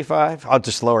of 45? I'll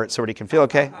just lower it so everybody can feel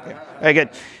okay. Very good.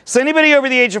 So anybody over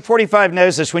the age of 45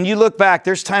 knows this. When you look back,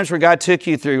 there's times where God took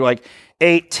you through like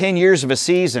 8, 10 years of a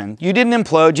season. You didn't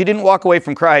implode. You didn't walk away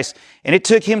from Christ. And it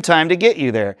took him time to get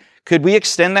you there. Could we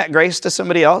extend that grace to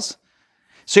somebody else?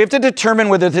 So you have to determine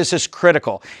whether this is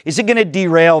critical. Is it going to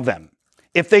derail them?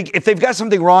 If they've got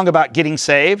something wrong about getting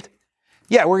saved,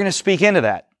 yeah, we're going to speak into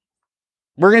that.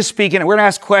 We're going to speak in it. We're going to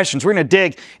ask questions. We're going to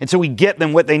dig until we get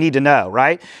them what they need to know,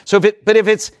 right? But if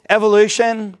it's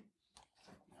evolution,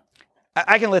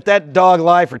 I can let that dog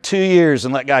lie for 2 years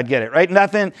and let God get it, right?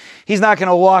 Nothing. He's not going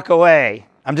to walk away.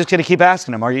 I'm just going to keep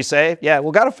asking him, are you saved? Yeah,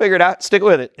 well, got to figure it out. Stick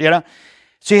with it,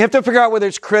 So you have to figure out whether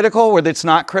it's critical, whether it's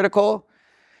not critical,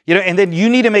 and then you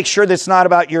need to make sure that it's not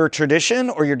about your tradition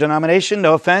or your denomination.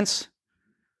 No offense.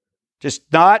 Just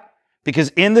not, because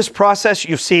in this process,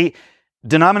 you see,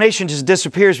 denomination just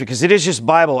disappears because it is just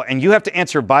Bible, and you have to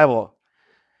answer Bible.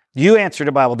 You answer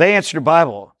the Bible. They answer the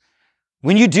Bible.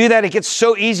 When you do that, it gets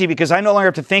so easy because I no longer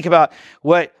have to think about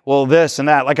this and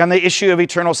that. Like on the issue of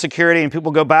eternal security, and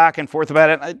people go back and forth about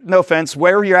it. No offense,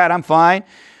 wherever you're at, I'm fine.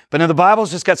 But then the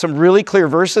Bible's just got some really clear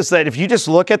verses that if you just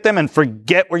look at them and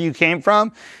forget where you came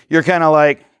from, you're kind of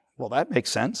like, well, that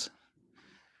makes sense.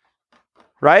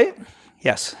 Right?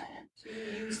 Yes.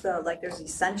 There's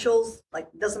essentials, like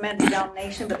it doesn't matter the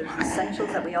denomination, but there's essentials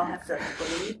that we all have to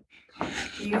believe.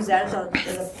 You use that as a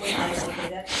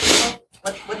point,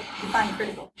 what do you find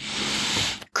critical?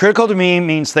 Critical to me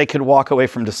means they could walk away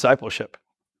from discipleship.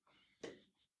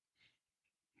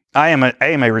 I am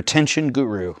a retention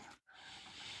guru.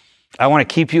 I want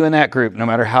to keep you in that group, no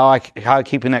matter how I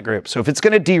keep in that group. So if it's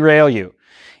going to derail you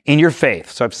in your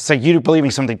faith, so if it's like you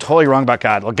believing something totally wrong about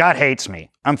God, well, God hates me,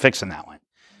 I'm fixing that one.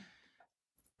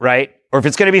 Right? Or if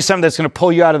it's going to be something that's going to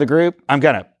pull you out of the group, I'm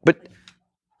going to. But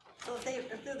so if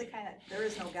they're the kind of, there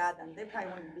is no God, then they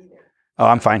probably wouldn't be there. Oh,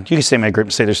 I'm fine. You can stay in my group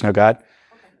and say there's no God. Okay.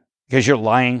 Because you're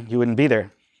lying, you wouldn't be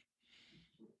there.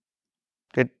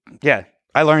 Good. Yeah,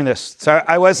 I learned this. So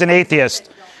I was an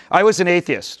atheist.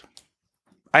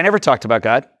 I never talked about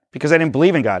God because I didn't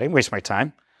believe in God. I didn't waste my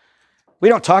time. We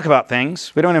don't talk about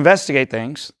things. We don't investigate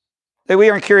things that we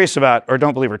aren't curious about or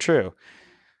don't believe are true.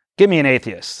 Give me an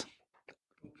atheist.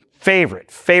 Favorite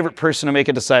person to make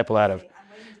a disciple out of. I'm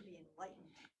waiting to be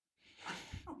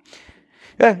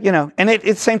enlightened. Yeah, and at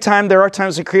the same time, there are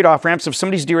times in Creed off-ramps, if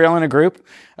somebody's derailing a group,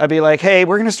 I'd be like, hey,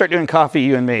 we're going to start doing coffee,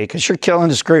 you and me, because you're killing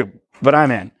this group, but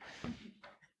I'm in.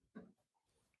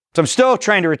 So I'm still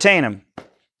trying to retain them,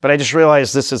 but I just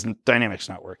realized dynamic's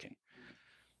not working.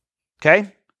 Okay?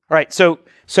 All right, so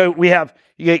we have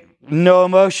no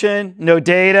emotion, no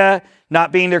data,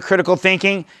 not being their critical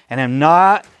thinking, and I'm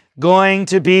not going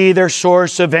to be their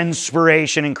source of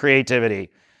inspiration and creativity.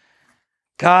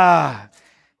 God,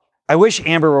 I wish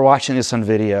Amber were watching this on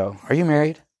video. Are you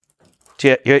married?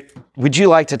 Would you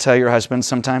like to tell your husband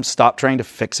sometimes, stop trying to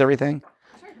fix everything?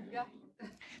 Sure, yeah.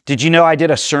 Did you know I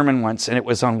did a sermon once and it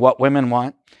was on what women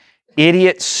want?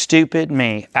 Idiot, stupid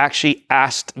me actually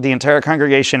asked the entire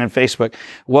congregation on Facebook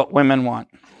what women want.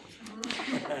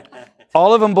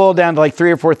 All of them boiled down to like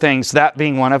 3 or 4 things, that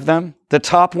being one of them. The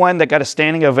top one that got a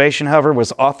standing ovation, however,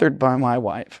 was authored by my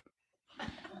wife.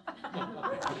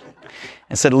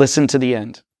 And said, listen to the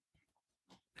end.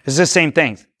 It's the same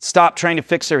thing. Stop trying to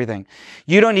fix everything.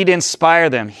 You don't need to inspire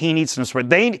them. He needs to inspire.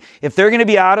 If they're going to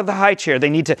be out of the high chair, they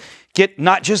need to get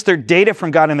not just their data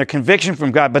from God and their conviction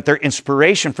from God, but their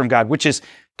inspiration from God, which is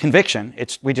conviction.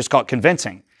 We just call it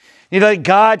convincing. You know, let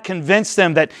God convince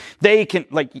them that they can,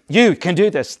 you can do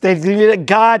this. Let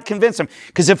God convince them.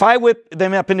 Because if I whip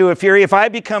them up into a fury, if I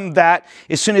become that,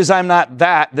 as soon as I'm not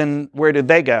that, then where did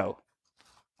they go?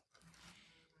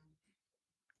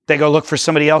 They go look for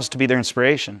somebody else to be their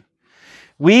inspiration.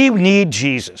 We need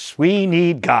Jesus. We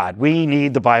need God. We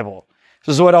need the Bible.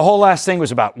 This is what the whole last thing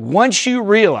was about. Once you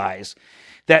realize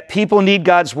that people need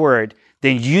God's word,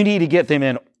 then you need to get them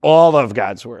in all of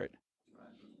God's word.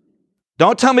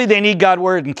 Don't tell me they need God's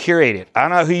word and curate it. I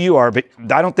don't know who you are, but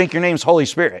I don't think your name's Holy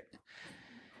Spirit.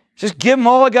 Just give them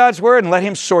all of God's word and let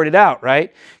him sort it out,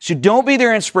 right? So don't be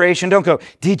their inspiration. Don't go,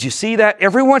 did you see that?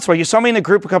 Every once in a while, you saw me in the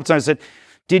group a couple times and said,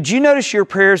 did you notice your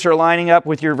prayers are lining up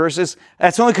with your verses?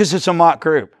 That's only because it's a mock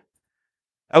group.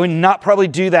 I would not probably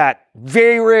do that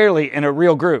very rarely in a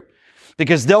real group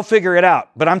because they'll figure it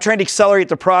out. But I'm trying to accelerate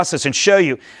the process and show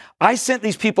you. I sent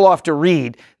these people off to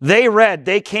read. They read.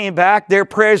 They came back. Their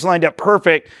prayers lined up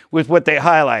perfect with what they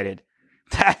highlighted.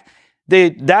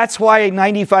 That's why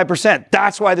 95%.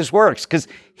 That's why this works, because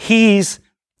he's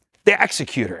the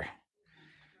executor.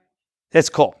 That's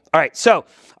cool. All right, so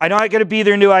I'm not going to be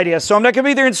their new idea. So I'm not going to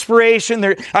be their inspiration.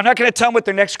 I'm not going to tell them what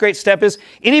their next great step is.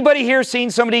 Anybody here seen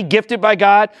somebody gifted by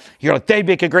God? You're like, they'd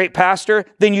make a great pastor.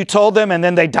 Then you told them and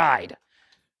then they died.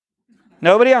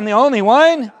 Nobody? I'm the only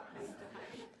one?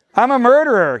 I'm a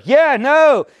murderer. Yeah,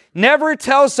 no. Never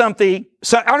tell something.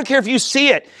 So I don't care if you see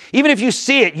it. Even if you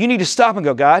see it, you need to stop and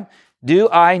go, God, do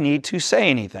I need to say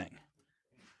anything?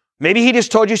 Maybe he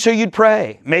just told you so you'd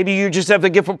pray. Maybe you just have the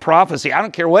gift of prophecy. I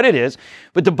don't care what it is.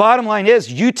 But the bottom line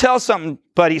is you tell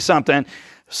somebody something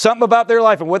about their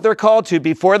life and what they're called to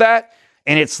before that.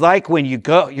 And it's like when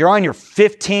you're on your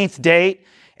 15th date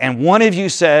and one of you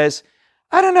says,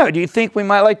 I don't know, do you think we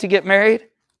might like to get married?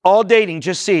 All dating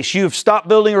just ceased. You've stopped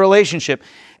building a relationship.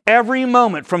 Every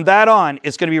moment from that on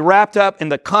is going to be wrapped up in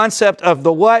the concept of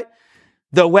the what?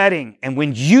 The wedding. And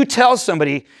when you tell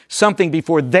somebody something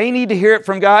before they need to hear it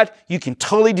from God, you can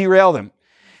totally derail them.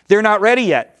 They're not ready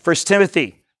yet. 1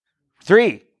 Timothy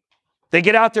 3. They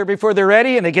get out there before they're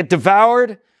ready and they get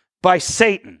devoured by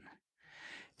Satan.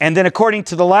 And then according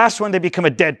to the last one, they become a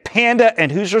dead panda. And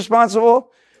who's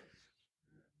responsible?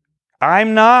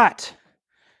 I'm not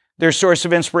their source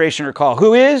of inspiration or call.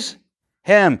 Who is?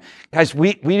 Him. Guys,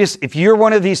 we just, if you're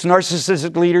one of these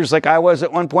narcissistic leaders like I was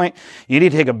at one point, you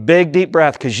need to take a big, deep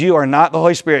breath because you are not the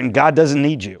Holy Spirit and God doesn't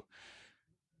need you.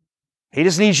 He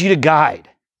just needs you to guide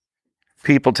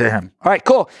people to him. All right,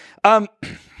 cool.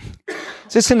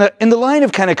 Just in the line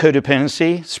of kind of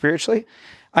codependency spiritually,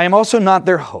 I am also not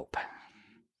their hope.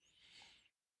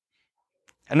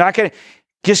 I'm not going to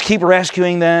just keep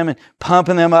rescuing them and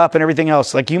pumping them up and everything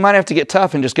else. Like you might have to get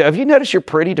tough and just go, have you noticed you're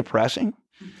pretty depressing?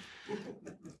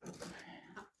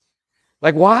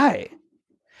 Like, why?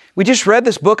 We just read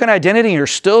this book on identity and you're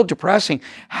still depressing.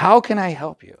 How can I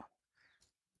help you?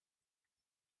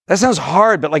 That sounds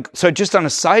hard, but so just on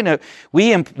a side note, we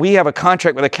have a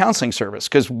contract with a counseling service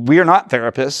because we're not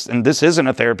therapists and this isn't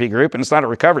a therapy group and it's not a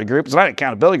recovery group. It's not an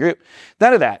accountability group.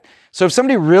 None of that. So if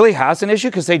somebody really has an issue,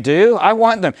 because they do, I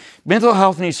want them. Mental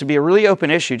health needs to be a really open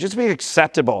issue, just to be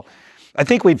acceptable. I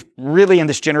think we've really in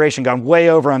this generation gone way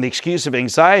over on the excuse of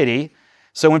anxiety.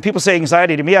 So when people say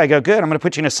anxiety to me, I go, good, I'm going to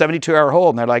put you in a 72-hour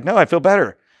hold. And they're like, no, I feel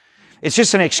better. It's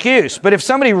just an excuse. But if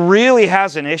somebody really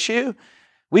has an issue,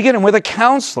 we get them with a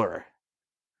counselor.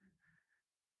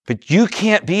 But you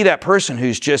can't be that person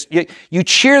who's just, you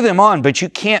cheer them on, but you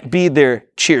can't be their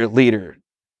cheerleader.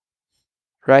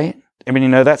 Right? Anybody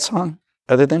know that song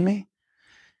other than me?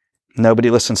 Nobody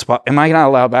listens to pop. Am I not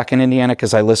allowed back in Indiana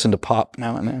because I listen to pop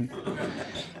now and then?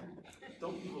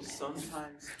 Don't people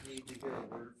sometimes need to hear a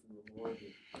word from the Lord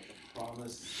that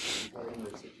promise in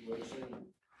their situation?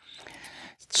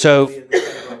 So,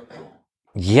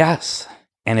 yes.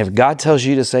 And if God tells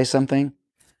you to say something,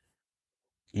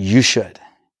 you should.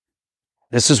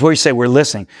 This is where you say we're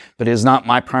listening, but it is not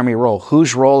my primary role.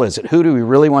 Whose role is it? Who do we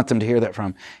really want them to hear that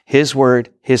from? His word,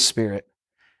 his spirit,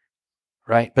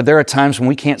 right? But there are times when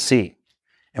we can't see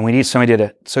and we need somebody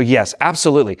to, so yes,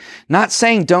 absolutely. Not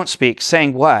saying don't speak,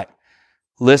 saying what?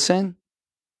 Listen,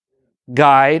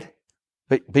 guide,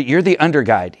 but you're the under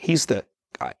guide. He's the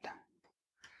guide.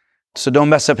 So don't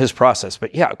mess up his process.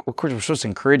 But yeah, of course, we're supposed to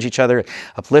encourage each other,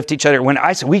 uplift each other. When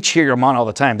I say we cheer them on all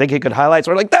the time, they get good highlights.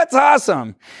 We're like, that's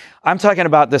awesome. I'm talking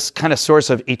about this kind of source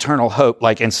of eternal hope,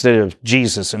 like instead of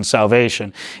Jesus and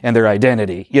salvation and their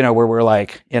identity, where we're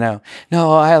like, no,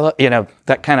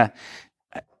 that kind of,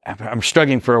 I'm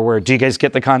struggling for a word. Do you guys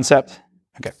get the concept?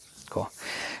 Okay, cool.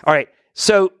 All right.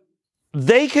 So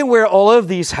they can wear all of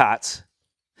these hats.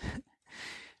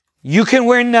 You can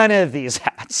wear none of these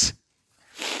hats.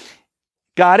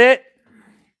 Got it?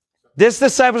 This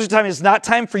discipleship time is not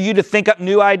time for you to think up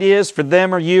new ideas for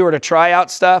them or you or to try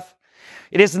out stuff.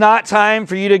 It is not time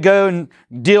for you to go and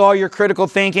do all your critical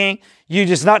thinking.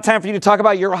 It's not time for you to talk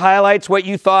about your highlights, what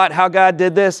you thought, how God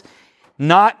did this.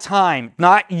 Not time,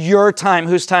 not your time.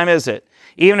 Whose time is it?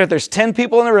 Even if there's 10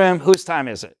 people in the room, whose time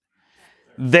is it?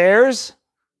 Theirs,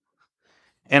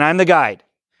 and I'm the guide.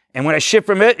 And when I shift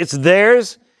from it, it's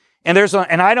theirs, and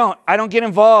I don't get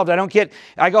involved.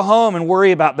 I go home and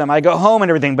worry about them. I go home and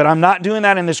everything, but I'm not doing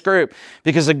that in this group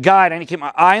because a guide, I need to keep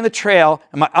my eye on the trail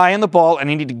and my eye on the ball,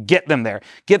 and I need to get them there.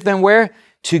 Get them where?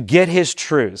 To get his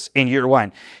truths in year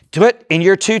 1. Do it in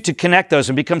year 2 to connect those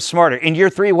and become smarter. In year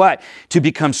 3, what? To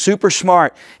become super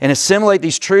smart and assimilate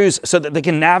these truths so that they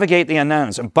can navigate the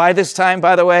unknowns. And by this time,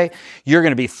 by the way, you're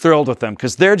going to be thrilled with them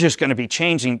because they're just going to be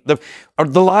changing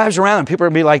the lives around them. People are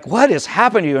going to be like, what has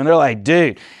happened to you? And they're like,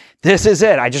 dude, this is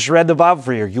it. I just read the Bible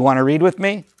for you. You want to read with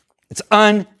me? It's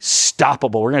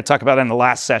unstoppable. We're going to talk about it in the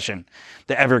last session,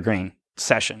 the evergreen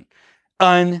session.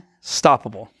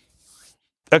 Unstoppable.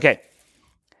 Okay.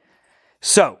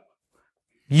 So,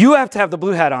 you have to have the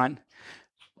blue hat on,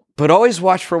 but always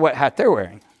watch for what hat they're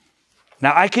wearing.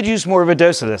 Now, I could use more of a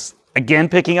dose of this. Again,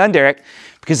 picking on Derek,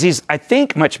 because he's, I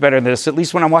think, much better than this, at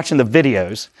least when I'm watching the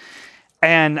videos.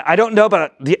 And I don't know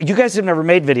about, you guys have never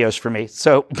made videos for me,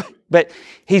 so, but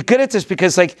he's good at this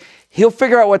because, like, he'll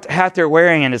figure out what hat they're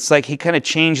wearing, and it's like he kind of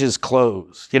changes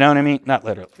clothes. You know what I mean? Not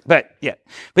literally, but yeah.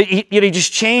 But he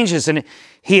just changes, and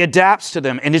he adapts to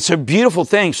them, and it's a beautiful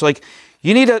thing. So, like,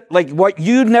 you need to, like, what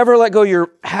you'd never let go of your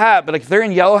hat, but like if they're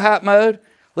in yellow hat mode,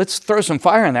 let's throw some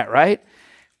fire in that, right?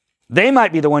 They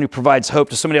might be the one who provides hope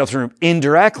to somebody else in the room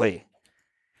indirectly.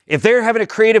 If they're having a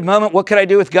creative moment, what could I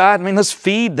do with God? I mean, let's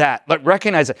feed that. Like,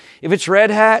 recognize it. If it's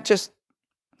red hat, just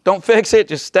don't fix it.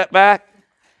 Just step back,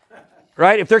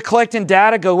 right? If they're collecting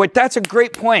data, go, wait, that's a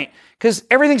great point. Because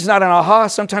everything's not an aha.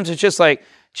 Sometimes it's just like,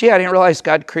 gee, I didn't realize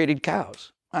God created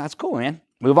cows. Oh, that's cool, man.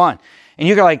 Move on. And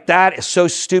you go like, that is so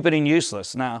stupid and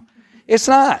useless. No, it's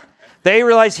not. They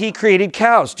realize he created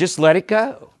cows. Just let it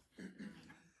go.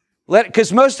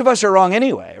 Because most of us are wrong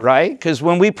anyway, right? Because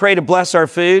when we pray to bless our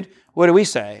food, what do we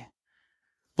say?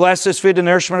 Bless this food, the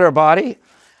nourishment of our body.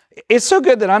 It's so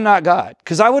good that I'm not God,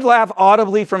 because I would laugh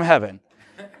audibly from heaven.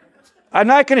 I'm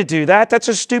not going to do that. That's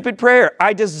a stupid prayer.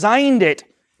 I designed it.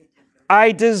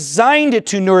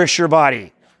 to nourish your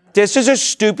body. This is a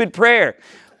stupid prayer.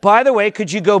 By the way,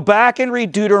 could you go back and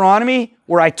read Deuteronomy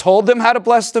where I told them how to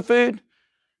bless the food?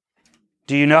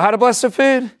 Do you know how to bless the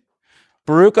food?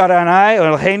 Baruch Adonai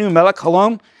Eloheinu melech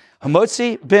halom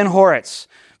hamotzi ben horetz.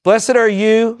 Blessed are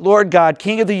you, Lord God,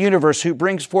 King of the universe, who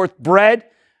brings forth bread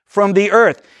from the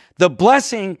earth. The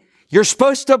blessing, you're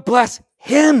supposed to bless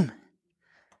him,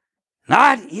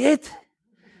 not it.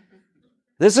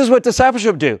 This is what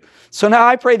discipleship do. So now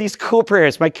I pray these cool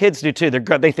prayers. My kids do too.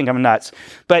 They think I'm nuts.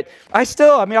 But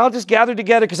I'll just gather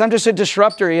together because I'm just a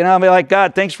disruptor. You know, I'll be like,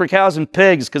 God, thanks for cows and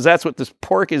pigs because that's what this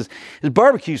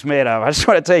barbecue's made of. I just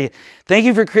want to tell you, thank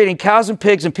you for creating cows and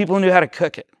pigs and people who knew how to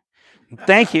cook it.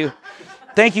 Thank you.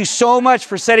 Thank you so much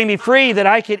for setting me free that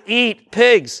I could eat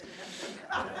pigs.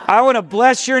 I want to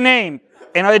bless your name,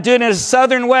 and I do it in a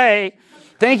southern way.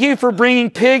 Thank you for bringing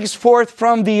pigs forth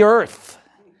from the earth.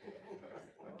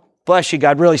 Bless you,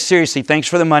 God. Really, seriously, thanks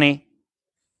for the money.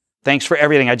 Thanks for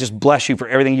everything. I just bless you for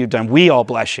everything you've done. We all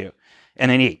bless you. And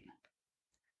then eat.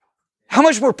 How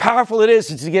much more powerful it is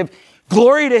to give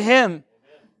glory to him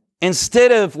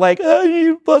instead of like, oh,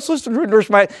 you bless us and nourish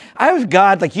my... I was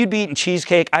God, like you'd be eating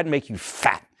cheesecake, I'd make you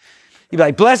fat. You'd be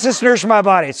like, bless us, nourish my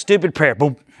body. It's a stupid prayer.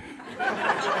 Boom.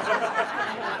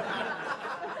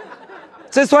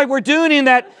 So it's like we're doing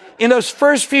in those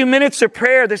first few minutes of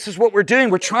prayer, this is what we're doing.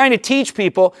 We're trying to teach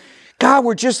people, God,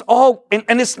 we're just all,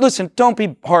 and this, listen, don't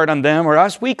be hard on them or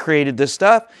us. We created this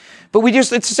stuff, but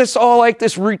it's just all like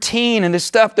this routine and this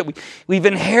stuff that we've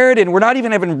inherited. And we're not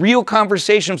even having real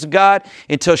conversations with God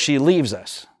until she leaves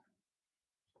us.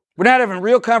 We're not having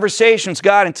real conversations with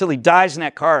God until he dies in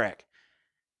that car wreck.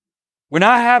 We're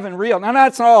not having real, now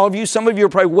that's not all of you. Some of you are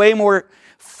probably way more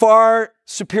far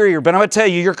superior, but I'm going to tell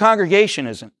you, your congregation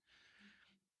isn't.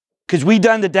 Because we've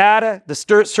done the data, the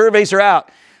surveys are out.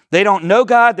 They don't know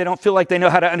God. They don't feel like they know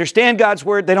how to understand God's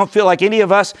word. They don't feel like any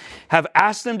of us have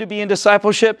asked them to be in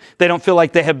discipleship. They don't feel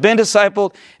like they have been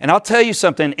discipled. And I'll tell you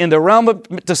something, in the realm of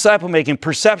disciple making,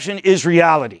 perception is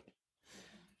reality.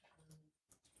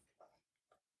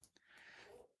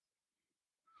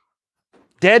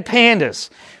 Dead pandas.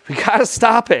 We got to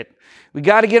stop it. We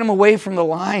got to get them away from the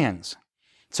lions.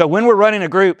 So when we're running a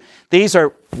group, these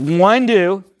are 1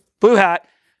 do, blue hat,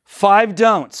 5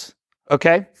 don'ts.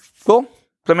 Okay? Cool? Does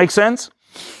that make sense?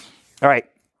 All right.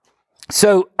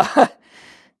 So, I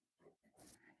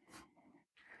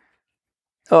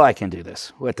can do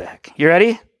this. What the heck? You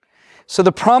ready? So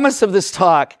the promise of this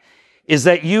talk is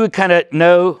that you would kind of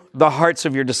know the hearts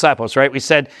of your disciples, right? We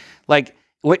said, like,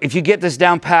 if you get this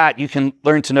down pat, you can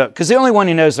learn to know. Because the only one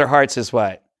who knows their hearts is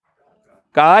what?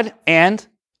 God and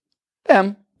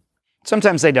them.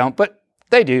 Sometimes they don't, but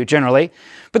they do generally.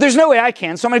 But there's no way I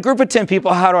can. So I'm in a group of 10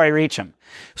 people. How do I reach them?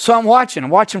 So I'm watching. I'm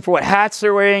watching for what hats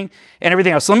they're wearing and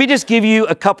everything else. So let me just give you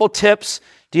a couple tips.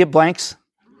 Do you have blanks?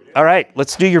 All right,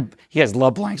 let's do you guys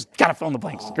love blanks. Got to fill in the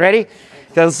blanks. Ready?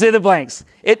 Okay, let's do the blanks.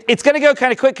 It's going to go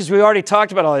kind of quick because we already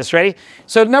talked about all this. Ready?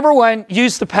 So number one,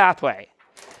 use the pathway.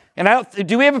 And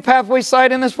do we have a pathway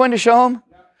slide in this one to show them?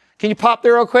 Can you pop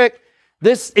there real quick?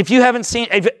 This, if you haven't seen,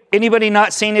 if anybody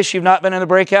not seen this, you've not been in the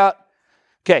breakout?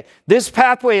 Okay, this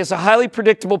pathway is a highly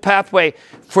predictable pathway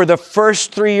for the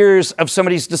first 3 years of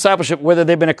somebody's discipleship, whether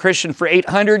they've been a Christian for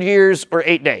 800 years or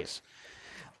 8 days.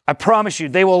 I promise you,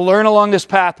 they will learn along this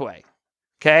pathway,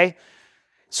 okay?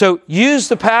 So use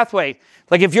the pathway.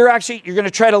 Like if you're going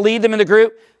to try to lead them in the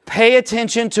group, pay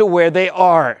attention to where they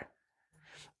are.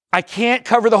 I can't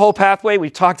cover the whole pathway.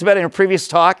 We've talked about it in a previous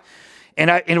talk,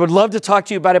 and I would love to talk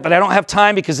to you about it, but I don't have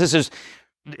time because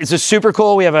it's super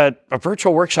cool. We have a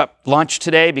virtual workshop launch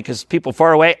today because people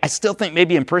far away. I still think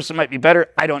maybe in person might be better.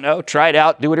 I don't know. Try it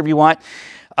out. Do whatever you want.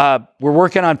 We're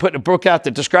working on putting a book out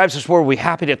that describes this more. We'll be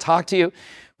happy to talk to you.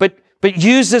 But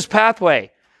use this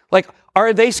pathway. Like,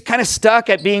 are they kind of stuck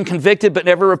at being convicted but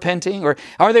never repenting? Or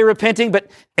are they repenting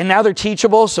and now they're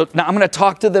teachable? So now I'm going to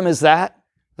talk to them as that.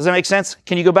 Does that make sense?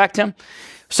 Can you go back, Tim?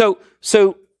 So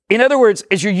in other words,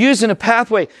 as you're using a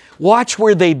pathway, watch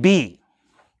where they be.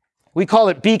 We call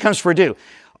it B comes for do.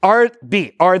 Are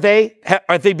they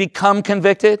become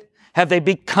convicted? Have they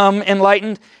become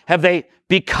enlightened? Have they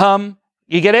become,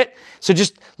 you get it? So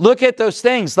just look at those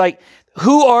things like,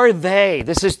 who are they?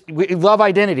 We love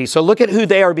identity. So look at who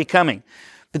they are becoming.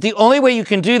 But the only way you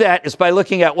can do that is by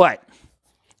looking at what?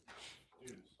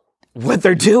 What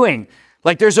they're doing.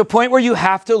 Like there's a point where you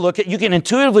have to look at, you can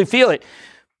intuitively feel it,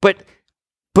 but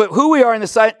who we are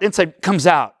inside comes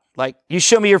out. Like you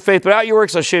show me your faith without your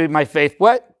works, I'll show you my faith.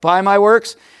 What? By my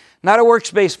works? Not a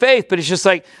works-based faith, but it's just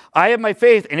like, I have my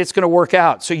faith and it's going to work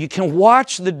out. So you can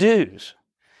watch the do's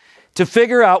to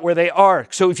figure out where they are.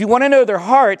 So if you want to know their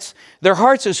hearts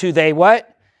is who they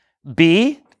what?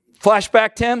 Be.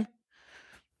 Flashback, Tim.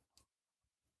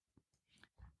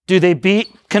 Do they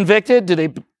be convicted? Do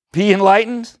they be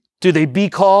enlightened? Do they be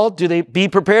called? Do they be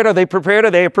prepared? Are they prepared?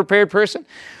 Are they a prepared person?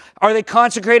 Are they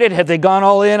consecrated? Have they gone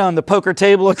all in on the poker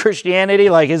table of Christianity?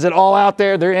 Like, is it all out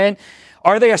there? They're in.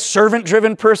 Are they a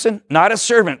servant-driven person? Not a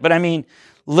servant, but I mean,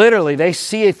 literally, they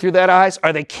see it through that eyes.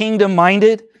 Are they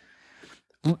kingdom-minded?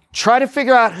 Try to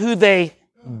figure out who they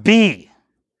be,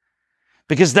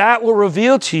 because that will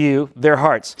reveal to you their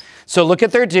hearts. So look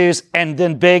at their do's, and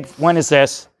then big one is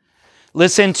this.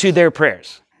 Listen to their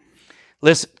prayers.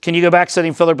 Listen. Can you go back so they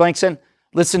can fill their blanks in?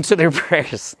 Listen to their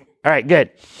prayers. All right,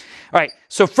 good. All right,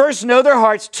 so first, know their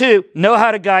hearts. 2, know how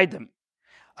to guide them.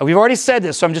 We've already said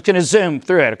this, so I'm just going to zoom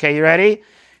through it, okay? You ready?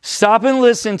 Stop and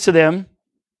listen to them.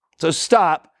 So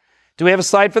stop. Do we have a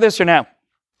slide for this or no?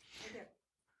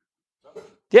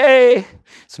 Yay!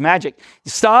 It's magic.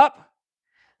 Stop.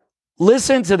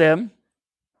 Listen to them.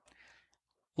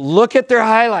 Look at their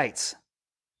highlights.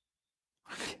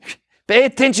 Pay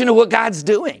attention to what God's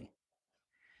doing.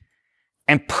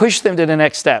 And push them to the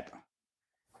next step.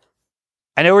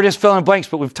 I know we're just filling in blanks,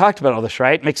 but we've talked about all this,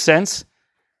 right? Makes sense?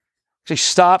 So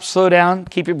stop, slow down,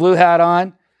 keep your blue hat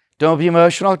on. Don't be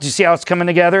emotional. Do you see how it's coming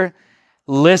together?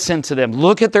 Listen to them.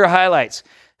 Look at their highlights.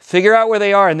 Figure out where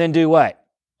they are and then do what?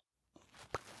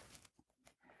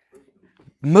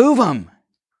 Move them.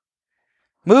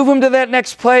 Move them to that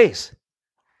next place.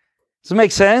 Does it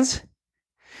make sense?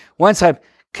 Once I've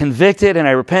convicted and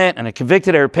I repent, and I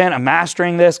convicted, I repent, I'm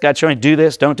mastering this. God showing me, do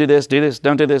this, don't do this, do this,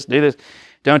 don't do this, do this,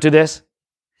 don't do this.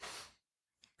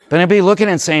 But I'd be looking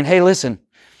and saying, hey, listen,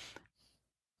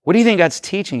 what do you think God's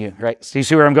teaching you, right? So you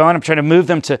see where I'm going? I'm trying to move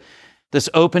them to this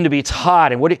open to be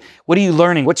taught. And what are you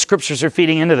learning? What scriptures are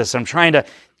feeding into this? I'm trying to,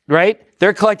 right?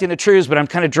 They're collecting the truths, but I'm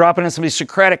kind of dropping in some of these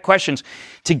Socratic questions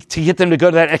to get them to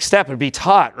go to that next step and be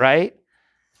taught, right?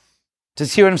 To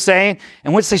see what I'm saying?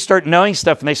 And once they start knowing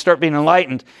stuff and they start being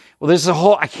enlightened, well, there's a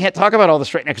whole, I can't talk about all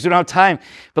this right now because we don't have time,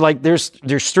 but like there's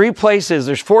 3 places,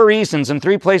 there's 4 reasons and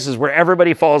 3 places where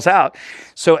everybody falls out.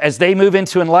 So as they move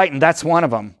into enlightened, that's one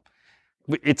of them.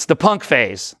 It's the punk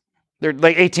phase. They're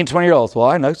like 18, 20-year-olds. Well,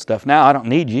 I know stuff now. I don't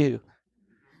need you.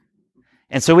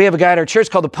 And so we have a guy at our church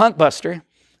called the Punk Buster.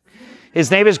 His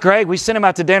name is Greg. We send him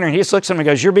out to dinner, and he just looks at him and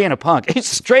goes, you're being a punk. It's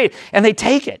straight. And they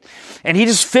take it. And he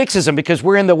just fixes them because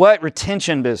we're in the what?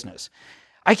 Retention business.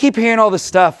 I keep hearing all this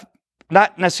stuff,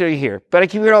 not necessarily here, but I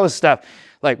keep hearing all this stuff.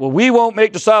 Like, well, we won't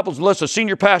make disciples unless a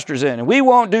senior pastor's in, and we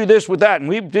won't do this with that,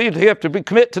 and you have to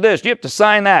commit to this. You have to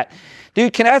sign that.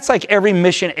 Dude, that's like every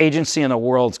mission agency in the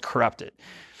world's corrupted.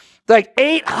 Like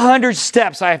 800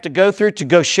 steps I have to go through to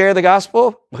go share the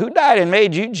gospel. Who died and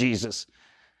made you Jesus?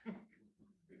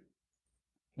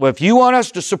 Well, if you want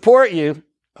us to support you,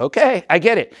 okay, I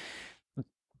get it.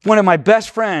 One of my best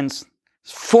friends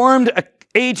formed an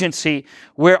agency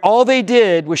where all they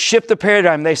did was shift the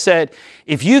paradigm. They said,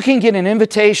 if you can get an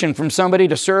invitation from somebody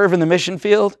to serve in the mission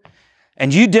field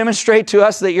and you demonstrate to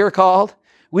us that you're called,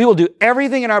 we will do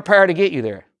everything in our power to get you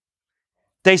there.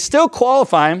 They still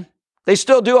qualify them. They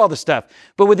still do all the stuff,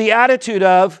 but with the attitude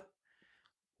of,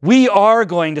 we are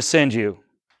going to send you,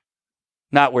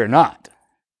 not we're not.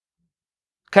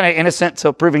 Kind of innocent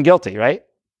till proven guilty, right?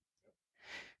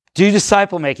 Do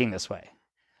disciple making this way.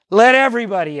 Let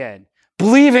everybody in.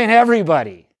 Believe in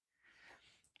everybody.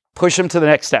 Push them to the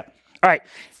next step. All right,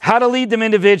 how to lead them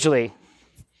individually.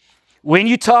 When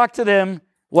you talk to them,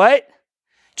 what?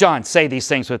 John, say these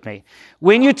things with me.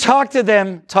 When you talk to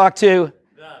them, talk to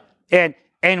them.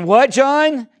 And what,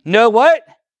 John? No what?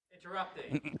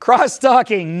 Interrupting.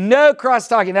 Cross-talking. No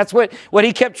cross-talking. That's what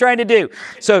he kept trying to do.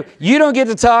 So you don't get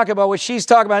to talk about what she's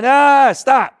talking about.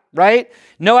 Stop, right?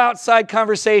 No outside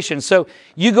conversation. So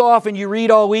you go off and you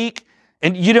read all week,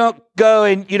 and you don't go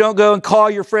and call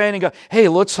your friend and go, hey,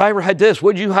 let's highlight this.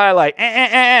 What'd you highlight?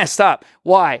 Stop.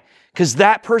 Why? Because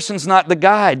that person's not the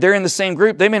guide. They're in the same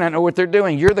group. They may not know what they're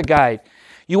doing. You're the guide.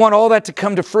 You want all that to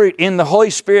come to fruit in the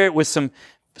Holy Spirit with some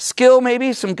skill,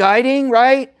 maybe some guiding,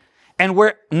 right? And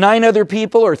where 9 other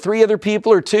people or 3 other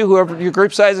people or 2, whoever your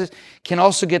group size is, can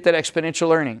also get that exponential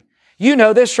learning. You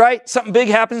know this, right? Something big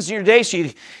happens in your day, so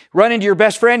you run into your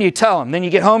best friend, you tell him. Then you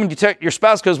get home and your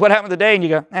spouse goes, what happened today? And you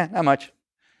go, not much.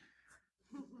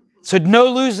 So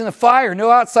no losing the fire,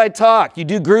 no outside talk. You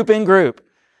do group in group.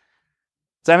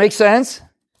 Does that make sense?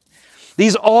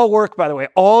 These all work, by the way.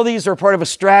 All these are part of a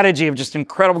strategy of just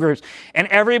incredible groups. And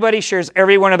everybody shares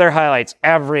every one of their highlights.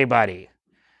 Everybody.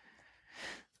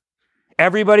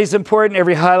 Everybody's important.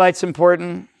 Every highlight's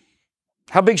important.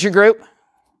 How big's your group? 9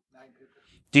 people.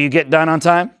 Do you get done on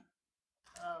time?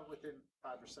 Within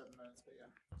 5 or 7 minutes, but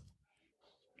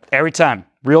yeah. Every time.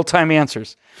 Real-time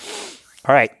answers.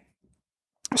 All right.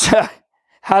 So,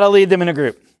 how to lead them in a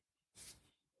group.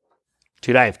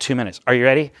 Dude, I have 2 minutes. Are you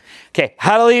ready? Okay,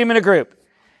 how to lead them in a group.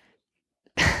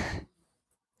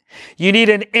 You need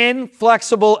an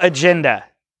inflexible agenda.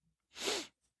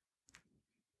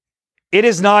 It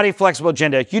is not a flexible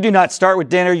agenda. You do not start with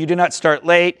dinner. You do not start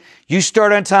late. You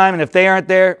start on time, and if they aren't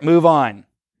there, move on.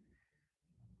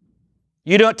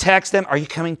 You don't text them, are you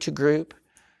coming to group?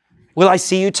 Will I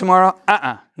see you tomorrow?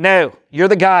 No, you're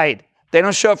the guide. They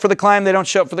don't show up for the climb. They don't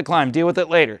show up for the climb. Deal with it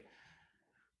later.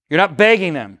 You're not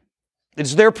begging them.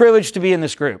 It's their privilege to be in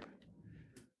this group.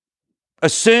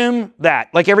 Assume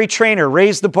that. Like every trainer,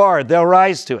 raise the bar. They'll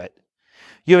rise to it.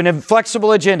 You have an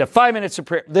inflexible agenda. 5 minutes of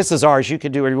prayer. This is ours. You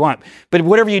can do what you want. But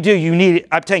whatever you do, you need,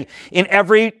 I'm telling you, in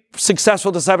every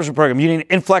successful discipleship program, you need an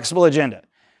inflexible agenda.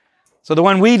 So the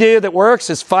one we do that works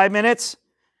is 5 minutes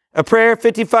of prayer,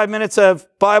 55 minutes of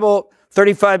Bible,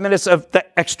 35 minutes of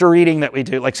the extra reading that we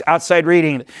do, like outside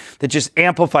reading that just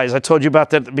amplifies. I told you about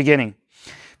that at the beginning.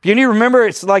 But you need to remember,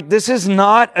 it's like, this is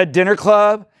not a dinner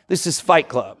club. This is Fight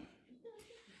Club.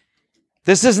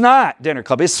 This is not dinner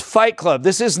club. It's Fight Club.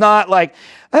 This is not like,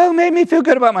 oh, made me feel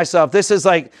good about myself. This is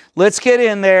like, let's get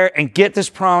in there and get this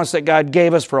promise that God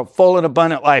gave us for a full and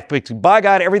abundant life. Because by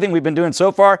God, everything we've been doing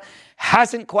so far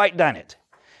hasn't quite done it.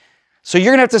 So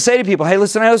you're going to have to say to people, hey,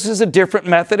 listen, I know this is a different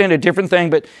method and a different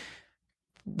thing, but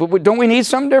don't we need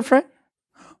something different?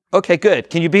 Okay,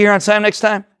 good. Can you be here on time next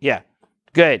time? Yeah,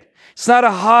 good. It's not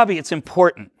a hobby. It's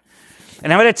important.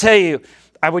 And I'm going to tell you,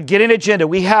 I would get an agenda.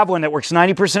 We have one that works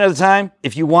 90% of the time.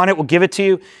 If you want it, we'll give it to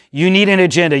you. You need an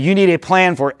agenda. You need a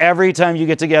plan for every time you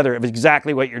get together of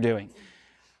exactly what you're doing.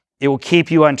 It will keep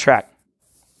you on track.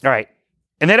 All right.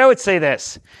 And then I would say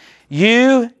this.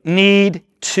 You need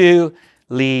to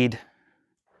lead.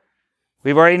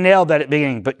 We've already nailed that at the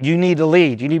beginning, but you need to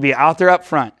lead. You need to be out there up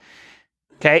front.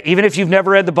 Okay? Even if you've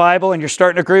never read the Bible and you're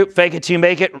starting a group, fake it till you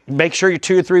make it. Make sure you're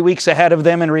 2 or 3 weeks ahead of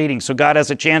them in reading so God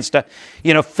has a chance to,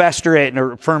 fester it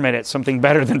or ferment it. Something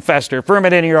better than fester.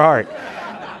 Ferment it in your heart.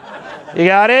 You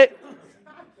got it?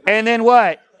 And then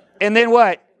what? And then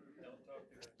what?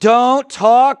 Don't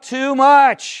talk too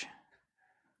much.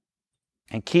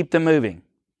 And keep them moving.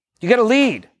 You got to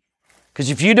lead.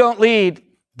 Because if you don't lead,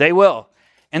 they will.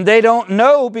 And they don't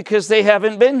know because they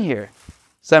haven't been here.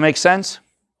 Does that make sense?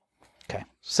 Okay.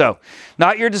 So,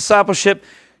 not your discipleship.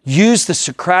 Use the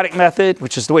Socratic method,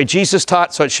 which is the way Jesus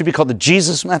taught. So it should be called the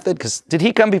Jesus method. Because did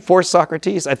he come before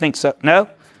Socrates? I think so. No?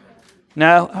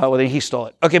 No? Oh, well, then he stole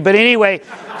it. Okay, but anyway,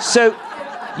 so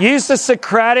Use the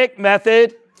Socratic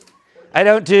method. I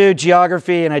don't do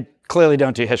geography, and I clearly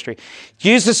don't do history.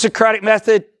 Use the Socratic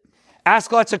method.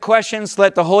 Ask lots of questions.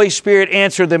 Let the Holy Spirit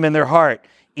answer them in their heart,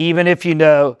 even if you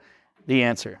know the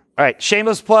answer. All right,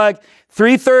 shameless plug.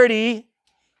 3:30,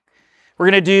 we're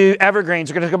going to do evergreens.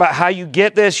 We're going to talk about how you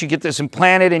get this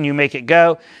implanted, and you make it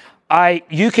go.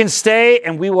 You can stay,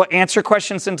 and we will answer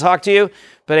questions and talk to you,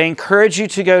 but I encourage you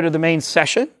to go to the main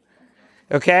session,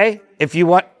 okay? If you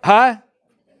want,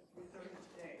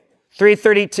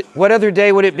 3:30, what other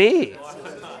day would it be?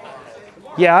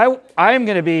 Yeah, I'm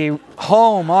going to be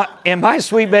home in my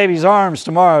sweet baby's arms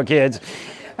tomorrow, kids.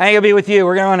 I ain't going to be with you.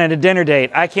 We're going on a dinner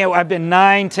date. I've been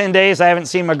 9-10 days. I haven't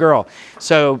seen my girl.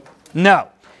 So, no.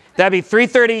 That'd be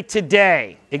 3:30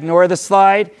 today. Ignore the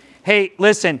slide. Hey,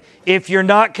 listen, if you're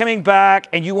not coming back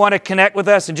and you want to connect with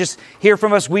us and just hear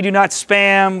from us, we do not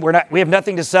spam. We have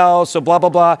nothing to sell, so blah, blah,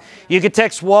 blah. You can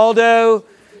text Waldo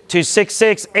to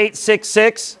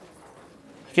 66866.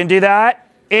 You can do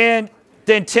that. And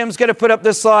then Tim's going to put up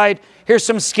this slide. Here's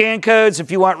some scan codes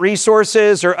if you want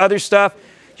resources or other stuff.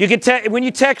 You can when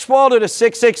you text Waldo to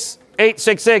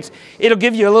 66866, it'll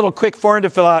give you a little quick form to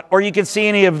fill out, or you can see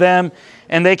any of them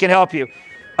and they can help you.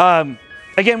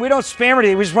 Again, we don't spam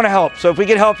anything. We just want to help. So if we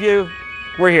can help you,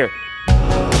 we're here.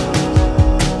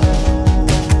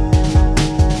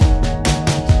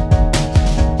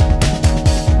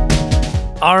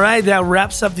 All right, that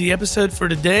wraps up the episode for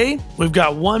today. We've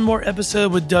got one more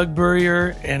episode with Doug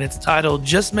Burrier, and it's titled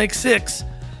Just Make 6,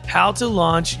 How to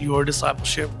Launch Your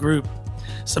Discipleship Group.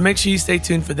 So make sure you stay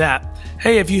tuned for that.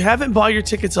 Hey, if you haven't bought your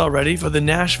tickets already for the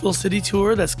Nashville City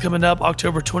Tour that's coming up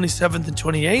October 27th and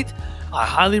 28th, I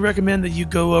highly recommend that you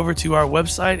go over to our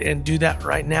website and do that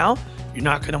right now. You're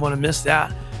not going to want to miss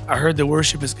that. I heard the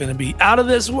worship is going to be out of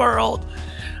this world.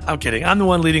 I'm kidding. I'm the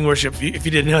one leading worship, if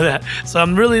you didn't know that. So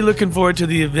I'm really looking forward to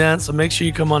the event. So make sure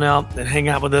you come on out and hang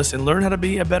out with us and learn how to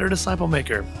be a better disciple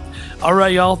maker. All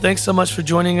right, y'all. Thanks so much for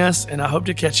joining us, and I hope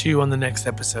to catch you on the next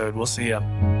episode. We'll see ya.